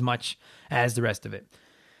just as much as the rest of it.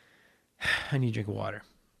 I need a drink of water.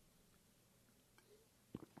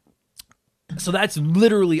 So that's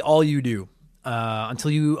literally all you do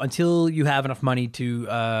until you have enough money to.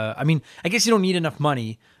 I guess you don't need enough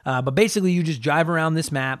money, but basically you just drive around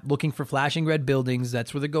this map looking for flashing red buildings.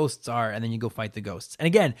 That's where the ghosts are, and then you go fight the ghosts. And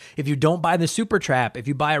again, if you don't buy the super trap, if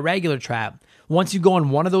you buy a regular trap, once you go on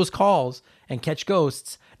one of those calls and catch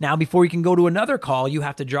ghosts, now before you can go to another call, you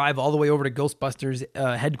have to drive all the way over to Ghostbusters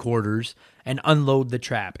headquarters and unload the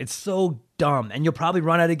trap. It's so dumb, and you'll probably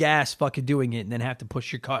run out of gas fucking doing it and then have to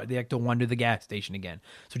push your car, the Ecto-1, to the gas station again.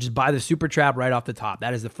 So just buy the super trap right off the top.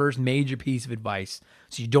 That is the first major piece of advice,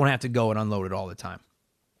 so you don't have to go and unload it all the time.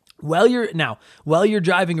 While you're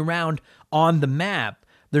driving around on the map,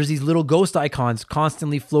 there's these little ghost icons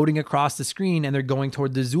constantly floating across the screen, and they're going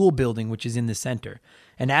toward the Zool building, which is in the center.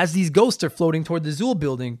 And as these ghosts are floating toward the Zool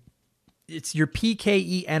building, it's your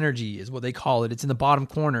PKE energy is what they call it. It's in the bottom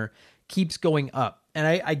corner, keeps going up. And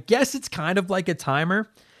I guess it's kind of like a timer,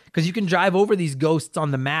 because you can drive over these ghosts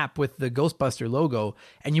on the map with the Ghostbuster logo,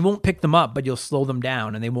 and you won't pick them up, but you'll slow them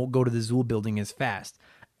down, and they won't go to the Zool building as fast.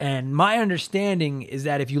 And my understanding is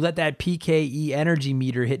that if you let that PKE energy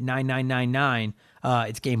meter hit 9999,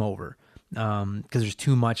 it's game over. Because there's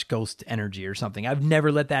too much ghost energy or something. I've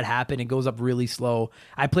never let that happen. It goes up really slow.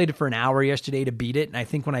 I played it for an hour yesterday to beat it, and I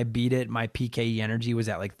think when I beat it, my PKE energy was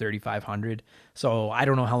at like 3,500. So I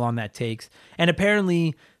don't know how long that takes. And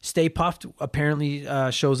apparently, Stay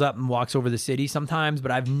Puft shows up and walks over the city sometimes, but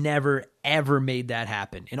I've never, ever made that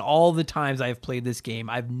happen. In all the times I've played this game,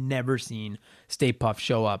 I've never seen Stay Puft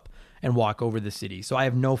show up and walk over the city. So I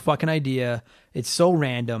have no fucking idea. It's so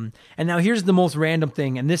random. And now here's the most random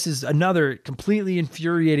thing, and this is another completely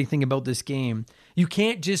infuriating thing about this game. You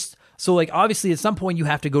can't just... So, like, obviously, at some point, you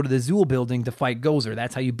have to go to the Zool building to fight Gozer.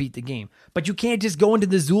 That's how you beat the game. But you can't just go into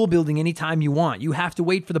the Zool building anytime you want. You have to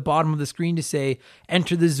wait for the bottom of the screen to say,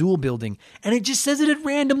 enter the Zool building. And it just says it at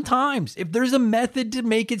random times. If there's a method to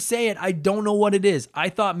make it say it, I don't know what it is. I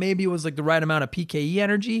thought maybe it was, like, the right amount of PKE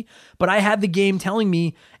energy. But I had the game telling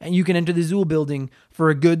me, and you can enter the Zool building for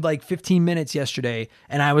a good, like, 15 minutes yesterday.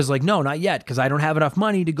 And I was like, no, not yet, because I don't have enough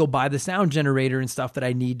money to go buy the sound generator and stuff that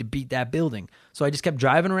I need to beat that building. So I just kept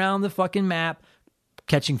driving around the fucking map,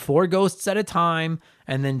 catching 4 ghosts at a time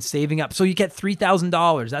and then saving up. So you get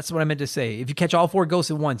 $3,000. That's what I meant to say. If you catch all 4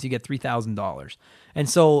 ghosts at once, you get $3,000. And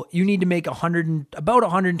so you need to make about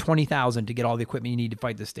 $120,000 to get all the equipment you need to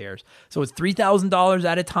fight the stairs. So it's $3,000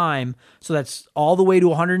 at a time. So that's all the way to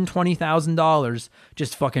 $120,000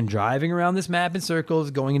 just fucking driving around this map in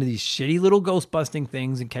circles, going into these shitty little ghost busting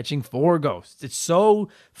things and catching 4 ghosts. It's so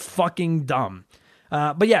fucking dumb.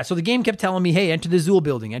 But yeah, so the game kept telling me, hey, enter the Zool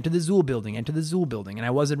building, enter the Zool building, enter the Zool building, and I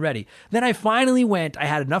wasn't ready. Then I finally went, I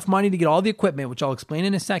had enough money to get all the equipment, which I'll explain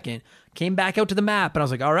in a second, came back out to the map, and I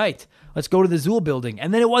was like, all right, let's go to the Zool building.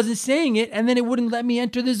 And then it wasn't saying it, and then it wouldn't let me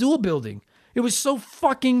enter the Zool building. It was so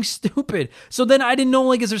fucking stupid. So then I didn't know,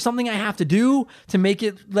 like, is there something I have to do to make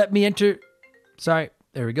it let me enter? Sorry.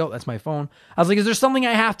 There we go. That's my phone. I was like, is there something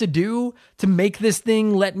I have to do to make this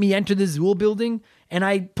thing let me enter the Zool building? And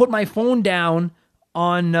I put my phone down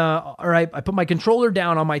I put my controller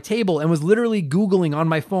down on my table and was literally Googling on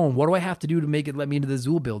my phone, what do I have to do to make it let me into the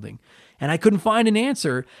Zool building? And I couldn't find an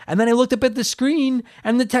answer. And then I looked up at the screen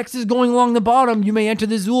and the text is going along the bottom, you may enter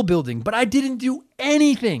the Zool building. But I didn't do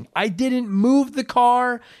anything. I didn't move the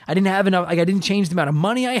car. I didn't have enough, I didn't change the amount of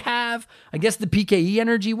money I have. I guess the PKE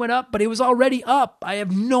energy went up, but it was already up. I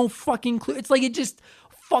have no fucking clue. It's like it just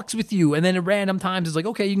fucks with you. And then at random times it's like,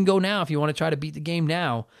 okay, you can go now if you want to try to beat the game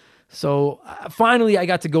now. So finally, I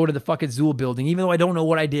got to go to the fucking Zool building, even though I don't know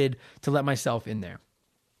what I did to let myself in there.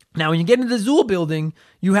 Now, when you get into the Zool building,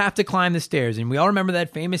 you have to climb the stairs. And we all remember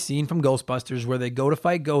that famous scene from Ghostbusters where they go to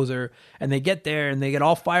fight Gozer and they get there and they get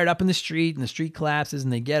all fired up in the street and the street collapses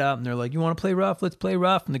and they get up and they're like, you want to play rough? Let's play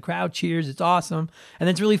rough. And the crowd cheers. It's awesome. And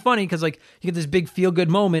it's really funny because like you get this big feel-good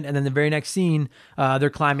moment and then the very next scene, they're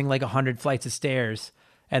climbing like 100 flights of stairs.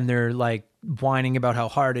 And they're like whining about how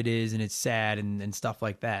hard it is and it's sad and stuff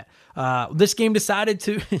like that. This game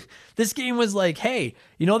this game was like, hey,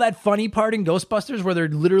 you know that funny part in Ghostbusters where they're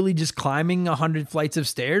literally just climbing 100 flights of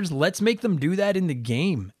stairs? Let's make them do that in the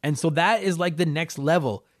game. And so that is like the next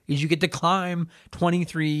level is you get to climb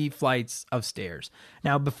 23 flights of stairs.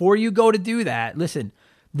 Now, before you go to do that, listen,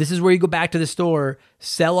 this is where you go back to the store,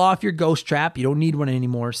 sell off your ghost trap. You don't need one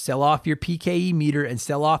anymore. Sell off your PKE meter and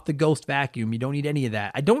sell off the ghost vacuum. You don't need any of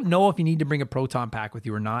that. I don't know if you need to bring a proton pack with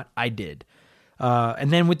you or not. I did.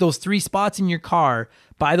 And then with those 3 spots in your car,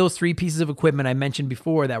 buy those 3 pieces of equipment I mentioned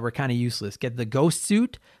before that were kind of useless. Get the ghost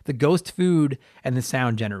suit, the ghost food, and the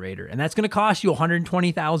sound generator. And that's going to cost you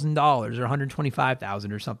 $120,000 or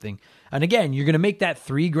 $125,000 or something. And again, you're going to make that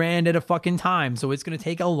 $3,000 at a fucking time. So it's going to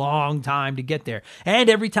take a long time to get there. And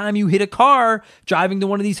every time you hit a car driving to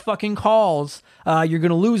one of these fucking calls, you're going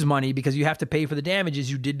to lose money because you have to pay for the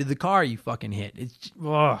damages you did to the car you fucking hit. It's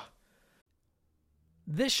ugh.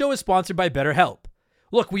 This show is sponsored by BetterHelp.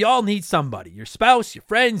 Look, we all need somebody. Your spouse, your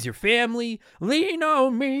friends, your family. Lean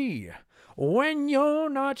on me when you're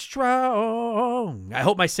not strong. I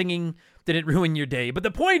hope my singing didn't ruin your day. But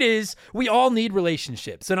the point is, we all need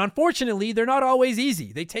relationships. And unfortunately, they're not always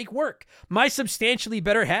easy. They take work. My substantially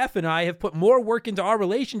better half and I have put more work into our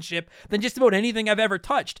relationship than just about anything I've ever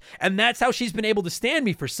touched. And that's how she's been able to stand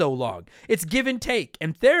me for so long. It's give and take.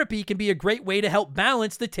 And therapy can be a great way to help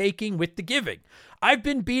balance the taking with the giving. I've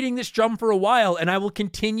been beating this drum for a while and I will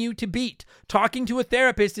continue to beat. Talking to a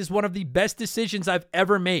therapist is one of the best decisions I've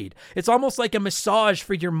ever made. It's almost like a massage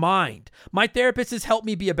for your mind. My therapist has helped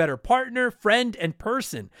me be a better partner, friend, and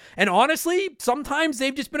person. And honestly, sometimes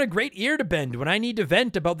they've just been a great ear to bend when I need to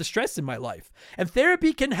vent about the stress in my life. And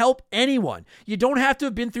therapy can help anyone. You don't have to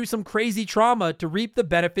have been through some crazy trauma to reap the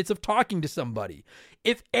benefits of talking to somebody.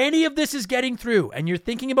 If any of this is getting through and you're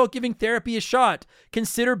thinking about giving therapy a shot,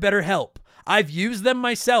 consider BetterHelp. I've used them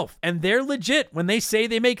myself, and they're legit when they say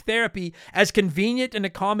they make therapy as convenient and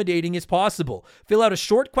accommodating as possible. Fill out a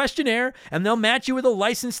short questionnaire, and they'll match you with a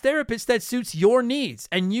licensed therapist that suits your needs,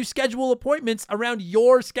 and you schedule appointments around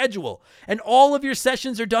your schedule. And all of your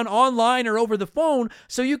sessions are done online or over the phone,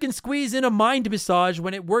 so you can squeeze in a mind massage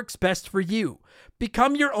when it works best for you.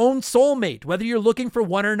 Become your own soulmate, whether you're looking for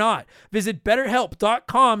one or not. Visit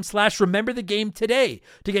BetterHelp.com/rememberthegame today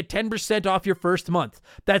to get 10% off your first month.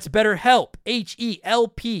 That's BetterHelp,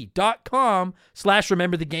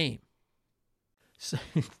 HELP.com/rememberthegame.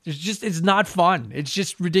 It's not fun. It's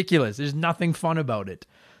just ridiculous. There's nothing fun about it.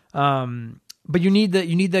 But you need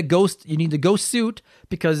the ghost suit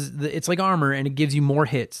because it's like armor and it gives you more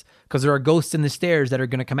hits. because there are ghosts in the stairs that are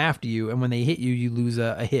going to come after you, and when they hit you, you lose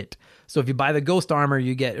a hit. So if you buy the ghost armor,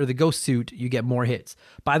 or the ghost suit, you get more hits.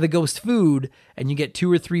 Buy the ghost food, and you get 2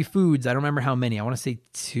 or 3 foods. I don't remember how many. I want to say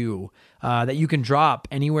 2 that you can drop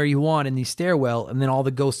anywhere you want in the stairwell, and then all the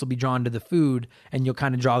ghosts will be drawn to the food, and you'll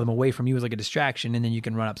kind of draw them away from you as like a distraction, and then you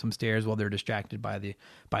can run up some stairs while they're distracted by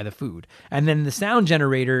the food. And then the sound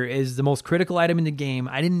generator is the most critical item in the game.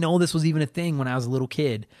 I didn't know this was even a thing when I was a little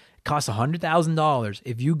kid. It costs $100,000.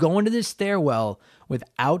 If you go into this stairwell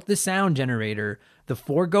without the sound generator, the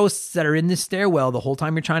 4 ghosts that are in this stairwell the whole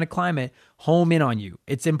time you're trying to climb it home in on you.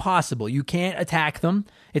 It's impossible. You can't attack them.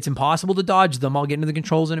 It's impossible to dodge them. I'll get into the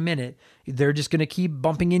controls in a minute. They're just going to keep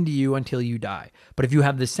bumping into you until you die. But if you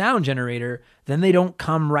have the sound generator, then they don't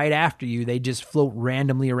come right after you. They just float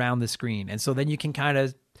randomly around the screen. And so then you can kind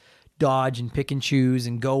of dodge and pick and choose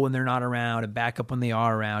and go when they're not around and back up when they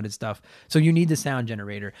are around and stuff. So you need the sound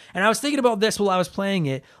generator. And I was thinking about this while I was playing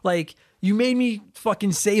it. Like, you made me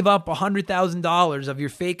fucking save up $100,000 of your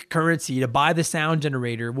fake currency to buy the sound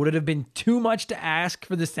generator. Would it have been too much to ask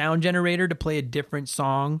for the sound generator to play a different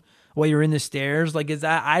song while you're in the stairs? Like,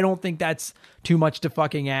 I don't think that's too much to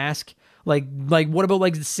fucking ask. Like what about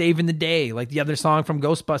like Saving the Day, like the other song from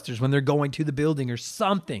Ghostbusters when they're going to the building or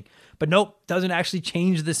something? But nope, doesn't actually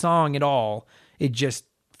change the song at all. It just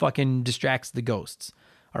fucking distracts the ghosts.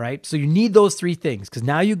 All right, so you need those 3 things, because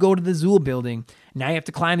now you go to the Zool building. Now you have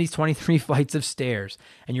to climb these 23 flights of stairs.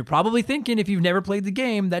 And you're probably thinking, if you've never played the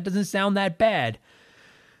game, that doesn't sound that bad.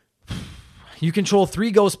 You control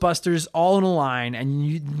 3 Ghostbusters all in a line, and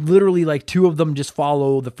you literally like 2 of them just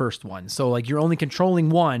follow the first one. So like you're only controlling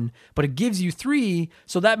 1, but it gives you 3,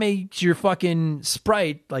 so that makes your fucking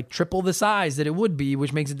sprite like triple the size that it would be,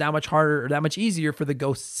 which makes it that much harder or that much easier for the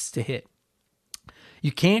ghosts to hit.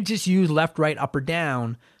 You can't just use left, right, up, or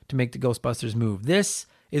down to make the Ghostbusters move. This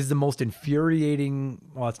is the most infuriating.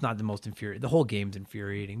 Well, it's not the most infuriating. The whole game's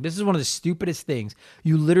infuriating. This is one of the stupidest things.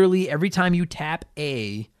 You literally, every time you tap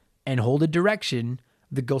A and hold a direction,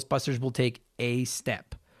 the Ghostbusters will take a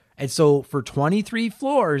step. And so for 23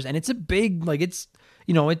 floors, and it's a big, like it's,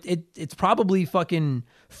 you know, it's probably fucking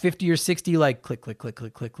 50 or 60, like click, click, click,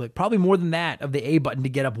 click, click, click. Probably more than that of the A button to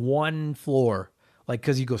get up 1 floor. Like,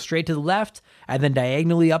 because you go straight to the left and then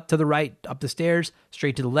diagonally up to the right, up the stairs,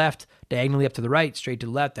 straight to the left, diagonally up to the right, straight to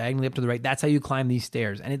the left, diagonally up to the right. That's how you climb these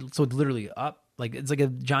stairs. And so it's literally up, like it's like a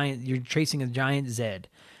giant, you're tracing a giant Z.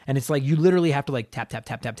 And it's like you literally have to like tap, tap,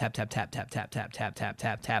 tap, tap, tap, tap, tap, tap, tap, tap, tap, tap,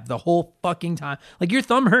 tap, tap the whole fucking time. Like your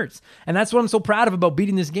thumb hurts. And that's what I'm so proud of about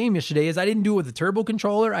beating this game yesterday is I didn't do it with the turbo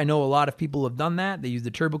controller. I know a lot of people have done that. They use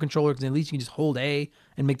the turbo controller because at least you can just hold A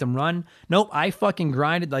and make them run. Nope, I fucking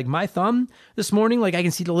grinded. Like my thumb this morning, like I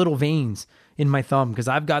can see the little veins in my thumb because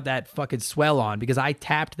I've got that fucking swell on because I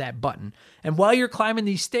tapped that button. And while you're climbing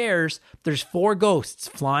these stairs, there's 4 ghosts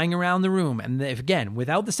flying around the room. And if, again,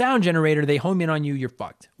 without the sound generator, they home in on you, you're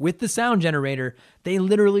fucked. With the sound generator, they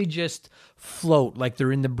literally just float like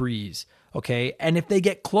they're in the breeze. Okay. And if they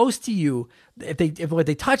get close to you, if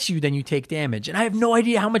they touch you, then you take damage. And I have no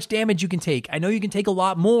idea how much damage you can take. I know you can take a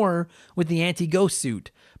lot more with the anti-ghost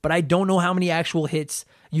suit, but I don't know how many actual hits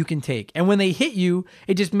you can take. And when they hit you,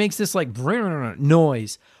 it just makes this like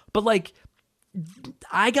noise. But like,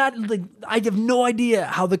 I have no idea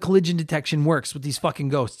how the collision detection works with these fucking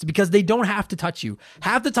ghosts because they don't have to touch you.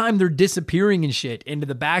 Half the time they're disappearing and shit into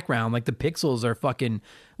the background. Like the pixels are fucking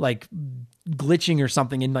like glitching or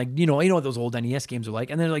something. And like, you know what those old NES games are like.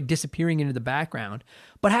 And they're like disappearing into the background.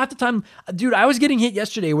 But half the time, dude, I was getting hit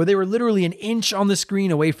yesterday where they were literally an inch on the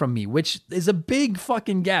screen away from me, which is a big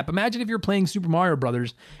fucking gap. Imagine if you're playing Super Mario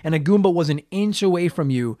Brothers and a Goomba was an inch away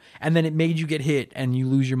from you and then it made you get hit and you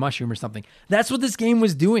lose your mushroom or something. That's what this game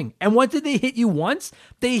was doing. And once did they hit you once?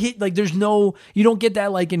 They hit like you don't get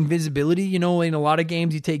that like invisibility, you know, in a lot of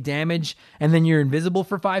games you take damage and then you're invisible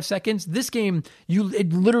for 5 seconds. This game,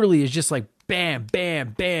 it literally is just like bam,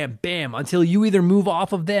 bam, bam, bam, until you either move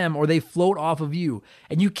off of them or they float off of you.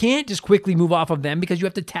 And you can't just quickly move off of them because you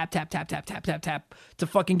have to tap, tap, tap, tap, tap, tap, tap to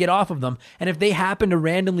fucking get off of them. And if they happen to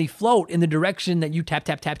randomly float in the direction that you tap,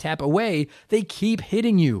 tap, tap, tap away, they keep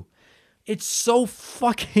hitting you. It's so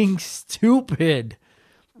fucking stupid.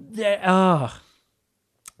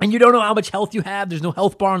 And you don't know how much health you have. There's no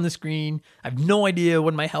health bar on the screen. I have no idea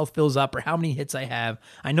when my health fills up or how many hits I have.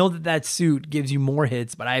 I know that suit gives you more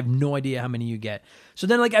hits, but I have no idea how many you get. So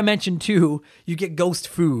then, like I mentioned too, you get ghost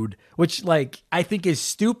food, which like I think is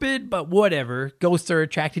stupid, but whatever. Ghosts are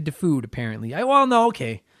attracted to food, apparently. No,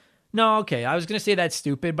 okay. I was going to say that's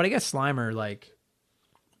stupid, but I guess Slimer, like,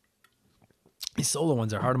 these solo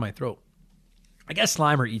ones are hard on my throat. I guess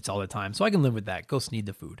Slimer eats all the time, so I can live with that. Ghosts need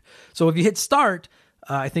the food. So if you hit start,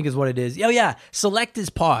 I think is what it is. Oh yeah, select is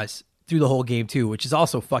pause through the whole game too, which is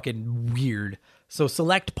also fucking weird. So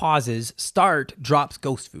select pauses, start drops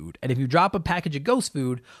ghost food. And if you drop a package of ghost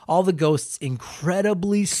food, all the ghosts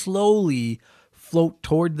incredibly slowly float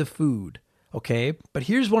toward the food. Okay, but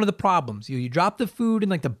here's one of the problems. You drop the food in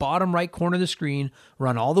like the bottom right corner of the screen,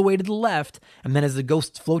 run all the way to the left, and then as the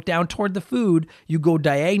ghosts float down toward the food, you go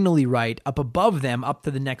diagonally right up above them up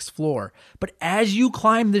to the next floor. But as you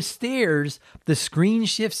climb the stairs, the screen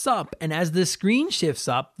shifts up, and as the screen shifts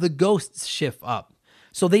up, the ghosts shift up.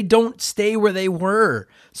 So they don't stay where they were.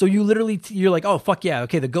 So you're like, oh, fuck yeah.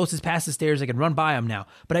 Okay, the ghost is past the stairs. I can run by them now.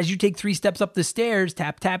 But as you take 3 steps up the stairs,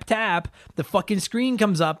 tap, tap, tap, the fucking screen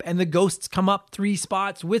comes up and the ghosts come up 3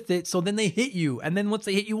 spots with it. So then they hit you. And then once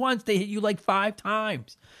they hit you once, they hit you like 5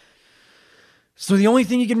 times. So the only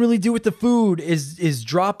thing you can really do with the food is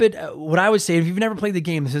drop it. What I would say, if you've never played the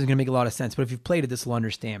game, this isn't going to make a lot of sense. But if you've played it, this will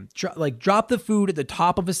understand. Drop the food at the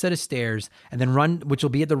top of a set of stairs and then run, which will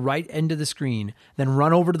be at the right end of the screen. Then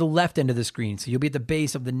run over to the left end of the screen. So you'll be at the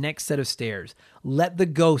base of the next set of stairs. Let the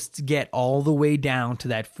ghosts get all the way down to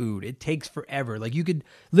that food. It takes forever. Like you could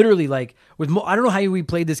literally I don't know how we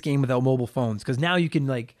played this game without mobile phones. Because now you can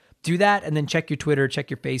like do that and then check your Twitter, check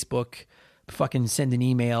your Facebook, fucking send an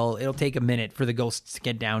email. It'll take a minute for the ghosts to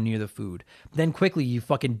get down near the food. Then quickly you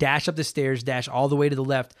fucking dash up the stairs, dash all the way to the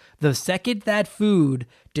left. The second that food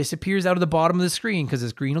disappears out of the bottom of the screen, because the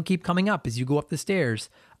screen will keep coming up as you go up the stairs,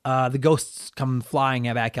 the ghosts come flying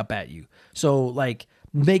back up at you. So like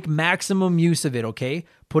make maximum use of it, okay?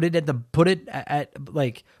 Put it at the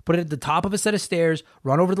top of a set of stairs,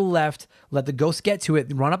 run over to the left, let the ghost get to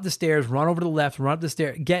it, run up the stairs, run over to the left, run up the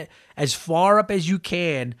stairs, get as far up as you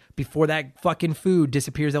can before that fucking food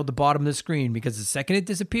disappears out the bottom of the screen, because the second it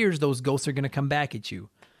disappears, those ghosts are going to come back at you.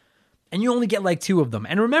 And you only get like 2 of them.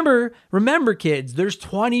 And remember kids, there's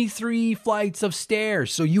 23 flights of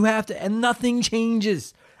stairs, so you have to, and nothing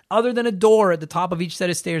changes. Other than a door at the top of each set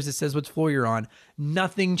of stairs that says which floor you're on,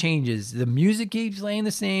 nothing changes. The music keeps playing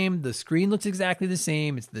the same. The screen looks exactly the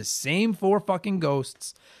same. It's the same 4 fucking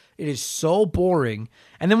ghosts. It is so boring.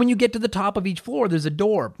 And then when you get to the top of each floor, there's a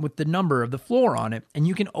door with the number of the floor on it, and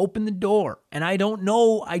you can open the door. And I don't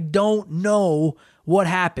know what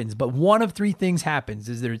happens, but one of 3 things happens.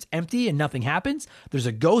 Is that it's empty and nothing happens. There's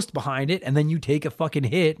a ghost behind it, and then you take a fucking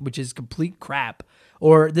hit, which is complete crap.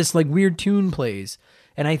 Or this like weird tune plays.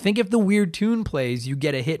 And I think if the weird tune plays, you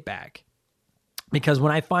get a hit back. Because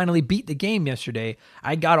when I finally beat the game yesterday,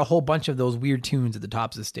 I got a whole bunch of those weird tunes at the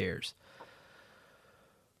tops of the stairs.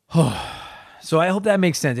 So I hope that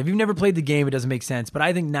makes sense. If you've never played the game, it doesn't make sense. But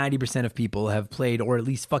I think 90% of people have played or at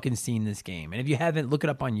least fucking seen this game. And if you haven't, look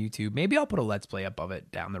it up on YouTube. Maybe I'll put a Let's Play up of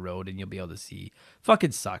it down the road and you'll be able to see.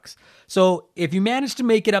 Fucking sucks. So if you manage to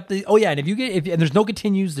make it up and there's no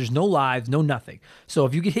continues, there's no lives, no nothing. So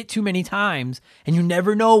if you get hit too many times, and you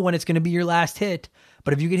never know when it's going to be your last hit,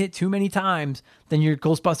 but if you get hit too many times, then your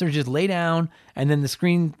Ghostbusters just lay down, and then the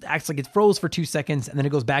screen acts like it froze for 2 seconds, and then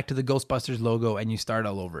it goes back to the Ghostbusters logo, and you start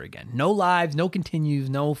all over again. No lives, no continues,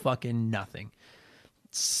 no fucking nothing.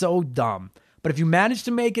 It's so dumb. But if you manage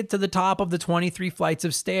to make it to the top of the 23 flights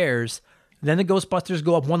of stairs, then the Ghostbusters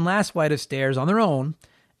go up one last flight of stairs on their own.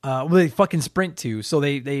 They fucking sprint to. So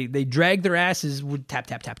they drag their asses with tap,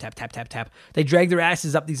 tap, tap, tap, tap, tap, tap. They drag their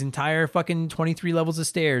asses up these entire fucking 23 levels of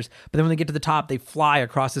stairs. But then when they get to the top, they fly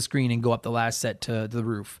across the screen and go up the last set to the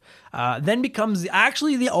roof. Then becomes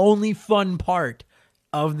actually the only fun part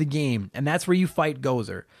of the game. And that's where you fight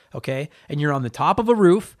Gozer. Okay? And you're on the top of a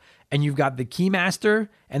roof, and you've got the Keymaster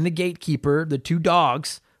and the Gatekeeper, the 2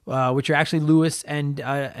 dogs, which are actually Lewis and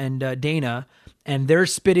Dana. And they're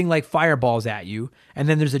spitting like fireballs at you. And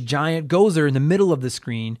then there's a giant Gozer in the middle of the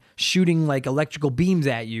screen shooting like electrical beams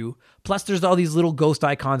at you. Plus there's all these little ghost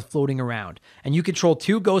icons floating around. And you control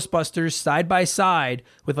 2 Ghostbusters side by side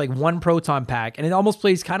with like 1 proton pack. And it almost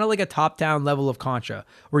plays kind of like a top-down level of Contra,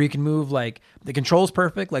 where you can move like, the control's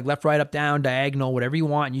perfect, like left, right, up, down, diagonal, whatever you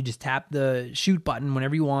want. And you just tap the shoot button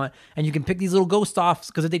whenever you want. And you can pick these little ghosts off,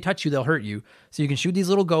 because if they touch you, they'll hurt you. So you can shoot these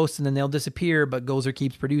little ghosts and then they'll disappear, but Gozer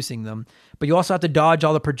keeps producing them. But you also have to dodge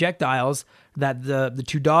all the projectiles that the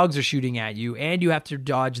 2 dogs are shooting at you, and you have to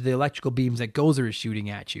dodge the electrical beams that Gozer is shooting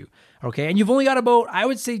at you. Okay, and you've only got about, I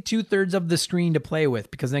would say, 2/3 of the screen to play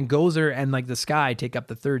with, because then Gozer and like the sky take up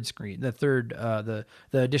the third screen, the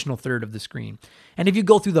additional third of the screen. And if you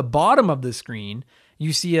go through the bottom of the screen,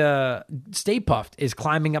 you see a Stay Puft is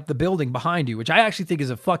climbing up the building behind you, which I actually think is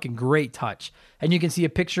a fucking great touch. And you can see a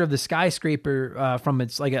picture of the skyscraper from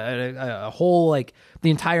it's like a whole, like the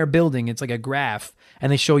entire building. It's like a graph,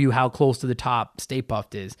 and they show you how close to the top Stay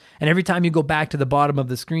Puft is. And every time you go back to the bottom of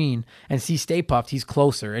the screen and see Stay Puft, he's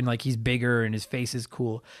closer and like he's bigger and his face is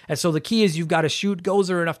cool. And so the key is you've got to shoot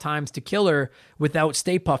Gozer enough times to kill her without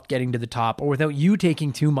Stay Puft getting to the top or without you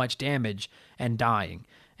taking too much damage and dying.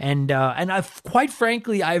 And I've quite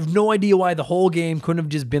frankly, I have no idea why the whole game couldn't have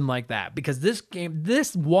just been like that, because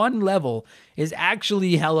this one level is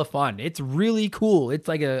actually hella fun. It's really cool. It's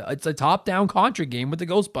like it's a top-down Contra game with the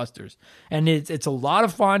Ghostbusters, and it's a lot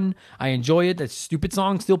of fun. I enjoy it. That stupid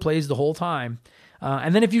song still plays the whole time.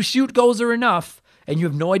 And then if you shoot Gozer enough, and you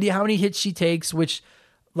have no idea how many hits she takes, which,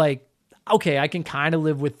 like, okay, I can kind of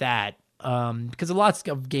live with that. Because a lot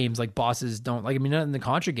of games, like, bosses don't, like, I mean, in the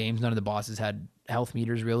Contra games, none of the bosses had health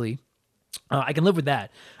meters, really. I can live with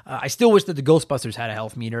that. I still wish that the Ghostbusters had a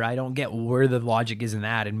health meter. I don't get where the logic is in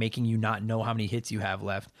that and making you not know how many hits you have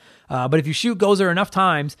left. But if you shoot Gozer enough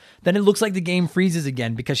times, then it looks like the game freezes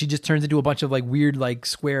again, because she just turns into a bunch of, like, weird, like,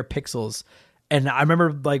 square pixels. And I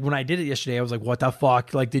remember, like, when I did it yesterday, I was like, what the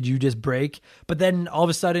fuck? Like, did you just break? But then all of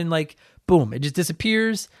a sudden, like, boom, it just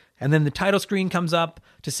disappears. And then the title screen comes up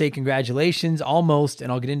to say congratulations, almost,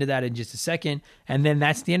 and I'll get into that in just a second. And then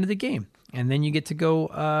that's the end of the game. And then you get to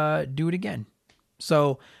go do it again.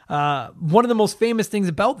 So one of the most famous things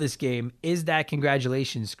about this game is that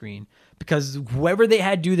congratulations screen, because whoever they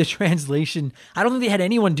had do the translation, I don't think they had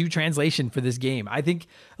anyone do translation for this game. I think,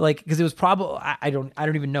 like, because it was probably, I don't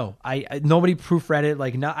even know. Nobody proofread it.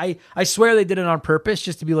 Like, no, I swear they did it on purpose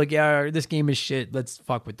just to be like, yeah, this game is shit. Let's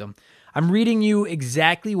fuck with them. I'm reading you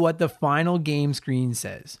exactly what the final game screen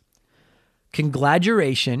says.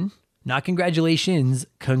 Congratulation, not congratulations,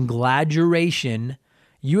 congratulation.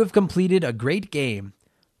 You have completed a great game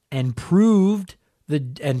and proved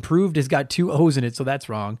has got two O's in it, so that's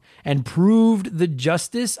wrong. And proved the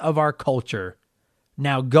justice of our culture.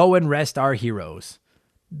 Now go and rest our heroes.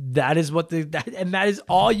 That is what and that is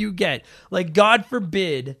all you get. Like, God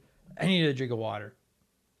forbid, I need a drink of water.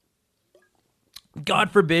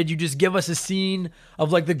 God forbid you just give us a scene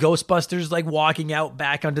of, like, the Ghostbusters, like, walking out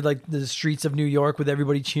back onto, like, the streets of New York with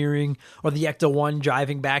everybody cheering, or the Ecto-1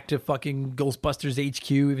 driving back to fucking Ghostbusters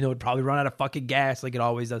HQ, even though it'd probably run out of fucking gas like it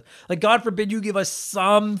always does. Like, God forbid you give us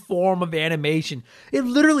some form of animation. It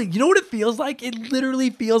literally, you know what it feels like? It literally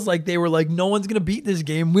feels like they were like, no one's going to beat this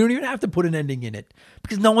game. We don't even have to put an ending in it,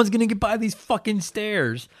 because no one's going to get by these fucking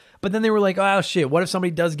stairs. But then they were like, oh, shit, what if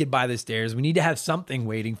somebody does get by the stairs? We need to have something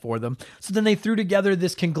waiting for them. So then they threw together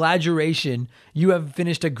this congratulation. You have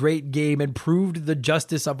finished a great game and proved the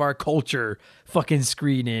justice of our culture fucking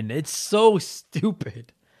screen in. It's so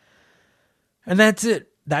stupid. And that's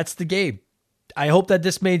it. That's the game. I hope that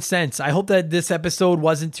this made sense. I hope that this episode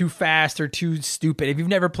wasn't too fast or too stupid. If you've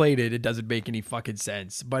never played it, it doesn't make any fucking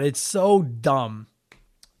sense. But it's so dumb.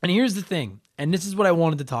 And here's the thing, and this is what I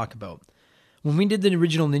wanted to talk about. When we did the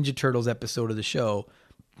original Ninja Turtles episode of the show,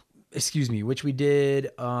 which we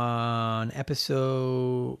did on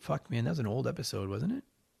episode, fuck man, that was an old episode, wasn't it?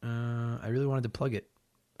 I really wanted to plug it.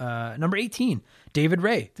 Number 18, David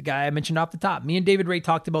Ray, the guy I mentioned off the top. Me and David Ray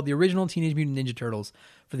talked about the original Teenage Mutant Ninja Turtles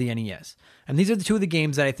for the NES. And these are the two of the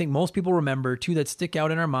games that I think most people remember, two that stick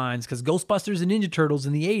out in our minds, because Ghostbusters and Ninja Turtles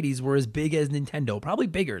in the 80s were as big as Nintendo, probably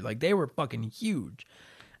bigger. Like, they were fucking huge.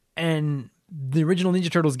 And the original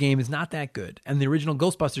Ninja Turtles game is not that good, and the original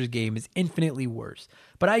Ghostbusters game is infinitely worse.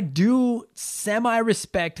 But I do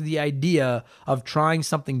semi-respect the idea of trying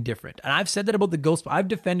something different. And I've said that about I've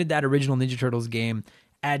defended that original Ninja Turtles game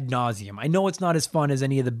ad nauseum. I know it's not as fun as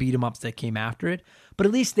any of the beat-em-ups that came after it, but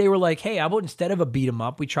at least they were like, hey, how about instead of a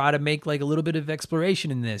beat-em-up, we try to make, like, a little bit of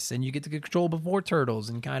exploration in this, and you get to control before turtles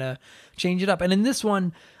and kind of change it up. And in this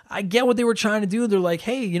one, I get what they were trying to do. They're like,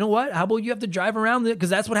 hey, you know what? How about you have to drive around it? Because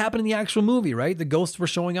that's what happened in the actual movie, right? The ghosts were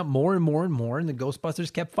showing up more and more and more, and the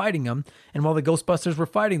Ghostbusters kept fighting them. And while the Ghostbusters were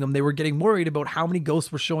fighting them, they were getting worried about how many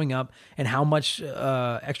ghosts were showing up and how much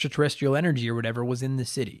extraterrestrial energy or whatever was in the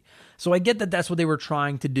city. So I get that that's what they were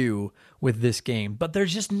trying to do with this game, but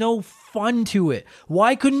there's just no fun to it.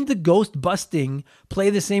 Why couldn't the ghost busting play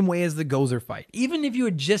the same way as the Gozer fight? Even if you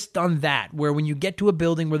had just done that, where when you get to a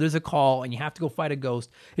building where there's a call and you have to go fight a ghost,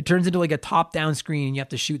 it turns into like a top-down screen and you have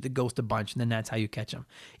to shoot the ghost a bunch, and then that's how you catch them.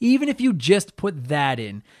 Even if you just put that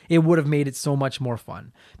in, it would have made it so much more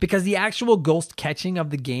fun. Because the actual ghost catching of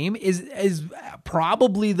the game is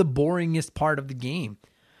probably the boringest part of the game.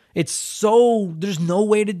 There's no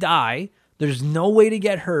way to die, there's no way to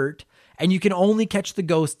get hurt, and you can only catch the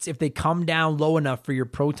ghosts if they come down low enough for your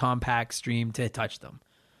proton pack stream to touch them.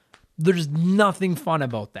 There's nothing fun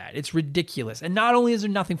about that. It's ridiculous. And not only is there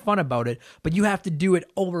nothing fun about it, but you have to do it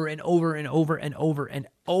over and over and over and over and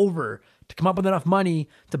over to come up with enough money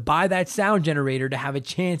to buy that sound generator to have a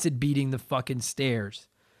chance at beating the fucking stairs.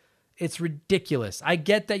 It's ridiculous. I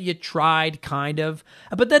get that you tried, kind of.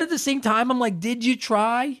 But then at the same time, I'm like, did you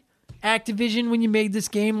try? Activision, when you made this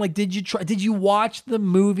game, like, did you try? Did you watch the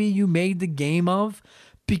movie you made the game of?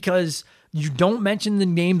 Because you don't mention the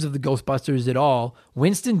names of the Ghostbusters at all.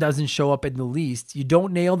 Winston doesn't show up in the least. You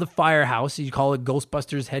don't nail the firehouse. You call it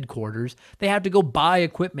Ghostbusters headquarters. They have to go buy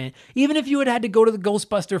equipment. Even if you had to go to the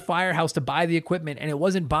Ghostbuster firehouse to buy the equipment and it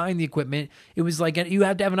wasn't buying the equipment, it was like you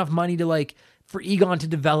had to have enough money to like for Egon to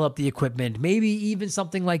develop the equipment, maybe even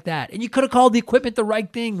something like that. And you could have called the equipment the right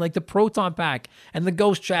thing, like the proton pack and the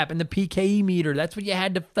ghost trap and the PKE meter. That's what you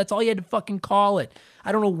had to, that's all you had to fucking call it.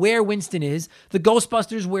 I don't know where Winston is. The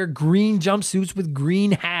Ghostbusters wear green jumpsuits with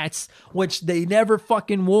green hats, which they never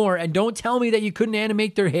fucking wore. And don't tell me that you couldn't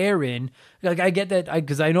animate their hair in. Like, I get that,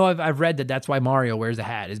 because I know I've read that that's why Mario wears a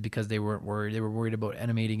hat, is because they weren't worried. They were worried about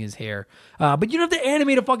animating his hair. But you don't have to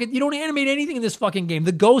animate you don't animate anything in this fucking game.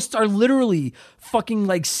 The ghosts are literally fucking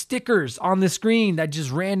like stickers on the screen that just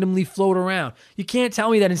randomly float around. You can't tell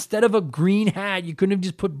me that instead of a green hat, you couldn't have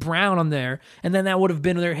just put brown on there and then that would have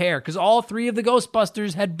been their hair. Because all three of the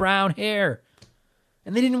Ghostbusters had brown hair.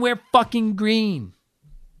 And they didn't wear fucking green.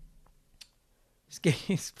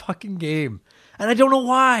 This fucking game. And I don't know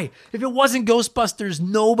why. If it wasn't Ghostbusters,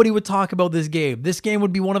 nobody would talk about this game. This game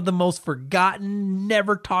would be one of the most forgotten,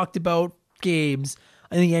 never talked about games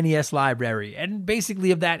in the NES library, and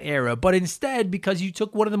basically of that era. But instead, because you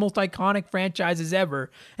took one of the most iconic franchises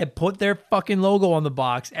ever and put their fucking logo on the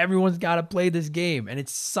box, everyone's got to play this game, and it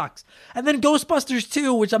sucks. And then Ghostbusters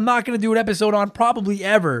 2, which I'm not going to do an episode on probably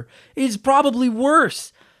ever, is probably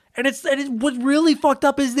worse. And what really fucked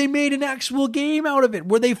up is they made an actual game out of it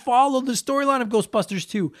where they followed the storyline of Ghostbusters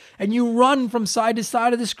 2 and you run from side to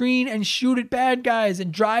side of the screen and shoot at bad guys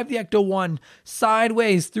and drive the Ecto-1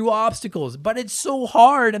 sideways through obstacles. But it's so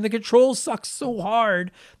hard and the controls suck so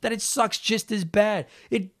hard that it sucks just as bad.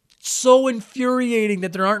 It's so infuriating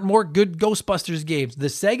that there aren't more good Ghostbusters games. The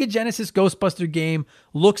Sega Genesis Ghostbuster game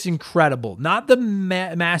looks incredible. Not the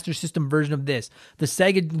Master System version of this. The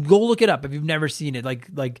Sega, go look it up if you've never seen it.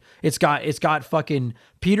 Like it's got fucking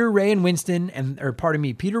Peter, Ray, and Winston,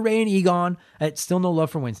 Peter, Ray, and Egon. It's still no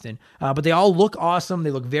love for Winston. But they all look awesome.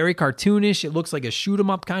 They look very cartoonish. It looks like a shoot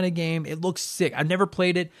 'em up kind of game. It looks sick. I've never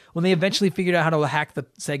played it. When they eventually figured out how to hack the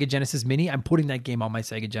Sega Genesis Mini, I'm putting that game on my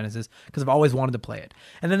Sega Genesis because I've always wanted to play it.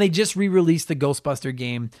 And then they just re-released the Ghostbuster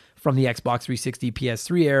game from the Xbox 360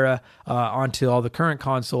 PS3 era onto all the current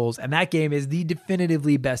consoles, and that game is the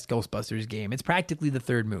definitively best Ghostbusters game. It's practically the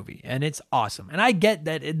third movie, and it's awesome. And I get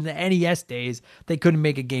that in the NES days, they couldn't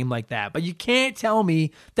make a game like that, but you can't tell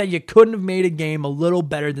me that you couldn't have made a game a little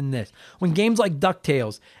better than this. When games like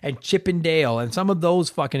DuckTales and Chip and Dale and some of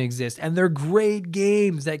those fucking exist, and they're great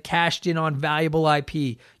games that cashed in on valuable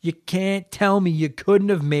IP, you can't tell me you couldn't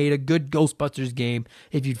have made a good Ghostbusters game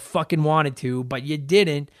if you fucking wanted to, but you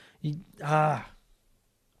didn't.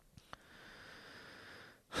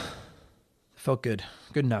 Felt good.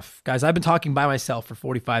 Good enough. Guys, I've been talking by myself for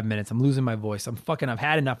 45 minutes. I'm losing my voice. I've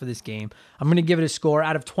had enough of this game. I'm going to give it a score.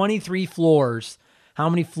 Out of 23 floors, how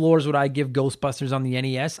many floors would I give Ghostbusters on the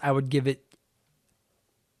NES? I would give it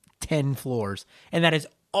 10 floors. And that is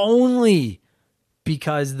only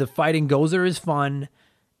because the fighting Gozer is fun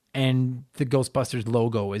and the Ghostbusters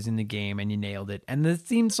logo is in the game and you nailed it. And the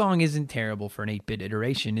theme song isn't terrible for an 8-bit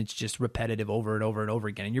iteration. It's just repetitive over and over and over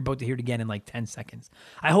again. And you're about to hear it again in like 10 seconds.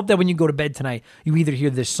 I hope that when you go to bed tonight, you either hear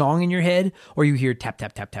this song in your head or you hear tap,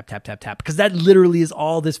 tap, tap, tap, tap, tap, tap. Because that literally is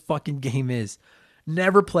all this fucking game is.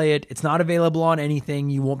 Never play it. It's not available on anything.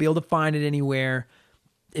 You won't be able to find it anywhere.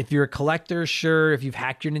 If you're a collector, sure. If you've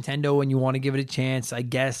hacked your Nintendo and you want to give it a chance, I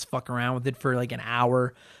guess fuck around with it for like an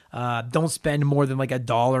hour. Don't spend more than like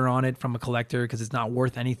 $1 on it from a collector because it's not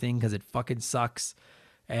worth anything because it fucking sucks.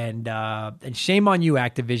 And shame on you,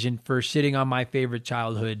 Activision, for shitting on my favorite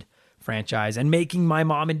childhood franchise and making my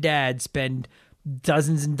mom and dad spend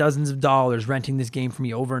dozens and dozens of dollars renting this game for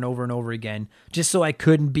me over and over and over again just so I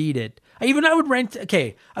couldn't beat it. I would rent,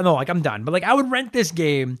 okay, I know, like I'm done, but like I would rent this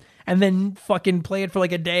game and then fucking play it for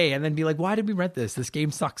like a day and then be like, why did we rent this? This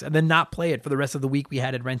game sucks. And then not play it for the rest of the week we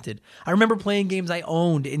had it rented. I remember playing games I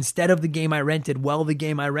owned instead of the game I rented. Well, the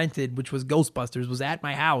game I rented, which was Ghostbusters, was at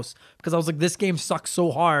my house because I was like, this game sucks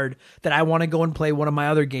so hard that I want to go and play one of my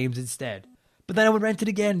other games instead. But then I would rent it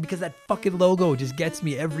again because that fucking logo just gets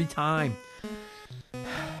me every time.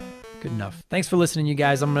 Good enough. Thanks for listening, you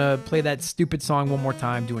guys. I'm going to play that stupid song one more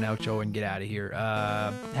time, do an outro, and get out of here.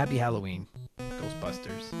 Happy Halloween.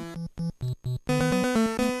 Ghostbusters.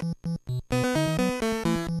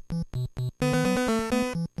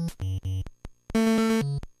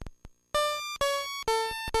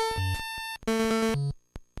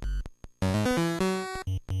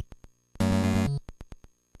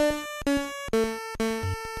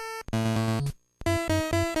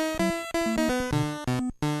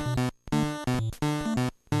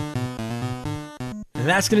 And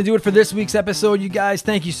that's going to do it for this week's episode, you guys.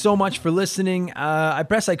 Thank you so much for listening. I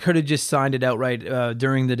could have just signed it outright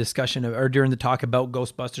during the discussion or during the talk about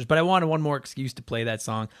Ghostbusters, but I wanted one more excuse to play that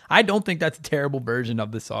song. I don't think that's a terrible version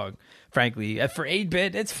of the song, frankly. For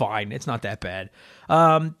 8-bit, it's fine. It's not that bad.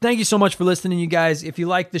 Thank you so much for listening, you guys. If you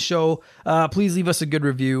like the show, please leave us a good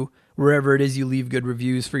review. Wherever it is you leave good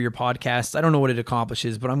reviews for your podcasts. I don't know what it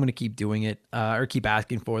accomplishes, but I'm going to keep doing it or keep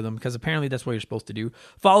asking for them because apparently that's what you're supposed to do.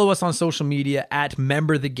 Follow us on social media at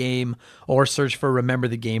Member the Game or search for Remember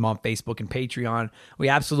the Game on Facebook and Patreon. We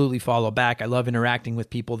absolutely follow back. I love interacting with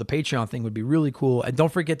people. The Patreon thing would be really cool. And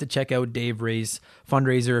don't forget to check out Dave Ray's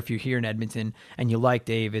fundraiser if you're here in Edmonton and you like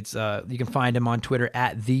Dave. It's you can find him on Twitter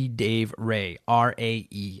at the Dave Ray,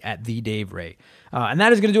 R-A-E, at the Dave Ray. And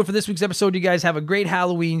that is going to do it for this week's episode. You guys have a great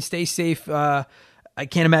Halloween. Stay safe. I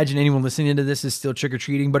can't imagine anyone listening to this is still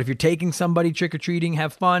trick-or-treating, but if you're taking somebody trick-or-treating,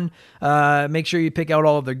 have fun. Make sure you pick out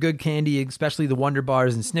all of their good candy, especially the Wonder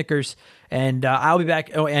Bars and Snickers. And I'll be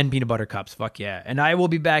back. Oh, and peanut butter cups. Fuck yeah. And I will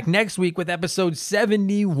be back next week with episode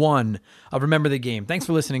 71 of Remember the Game. Thanks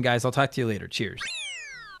for listening, guys. I'll talk to you later. Cheers.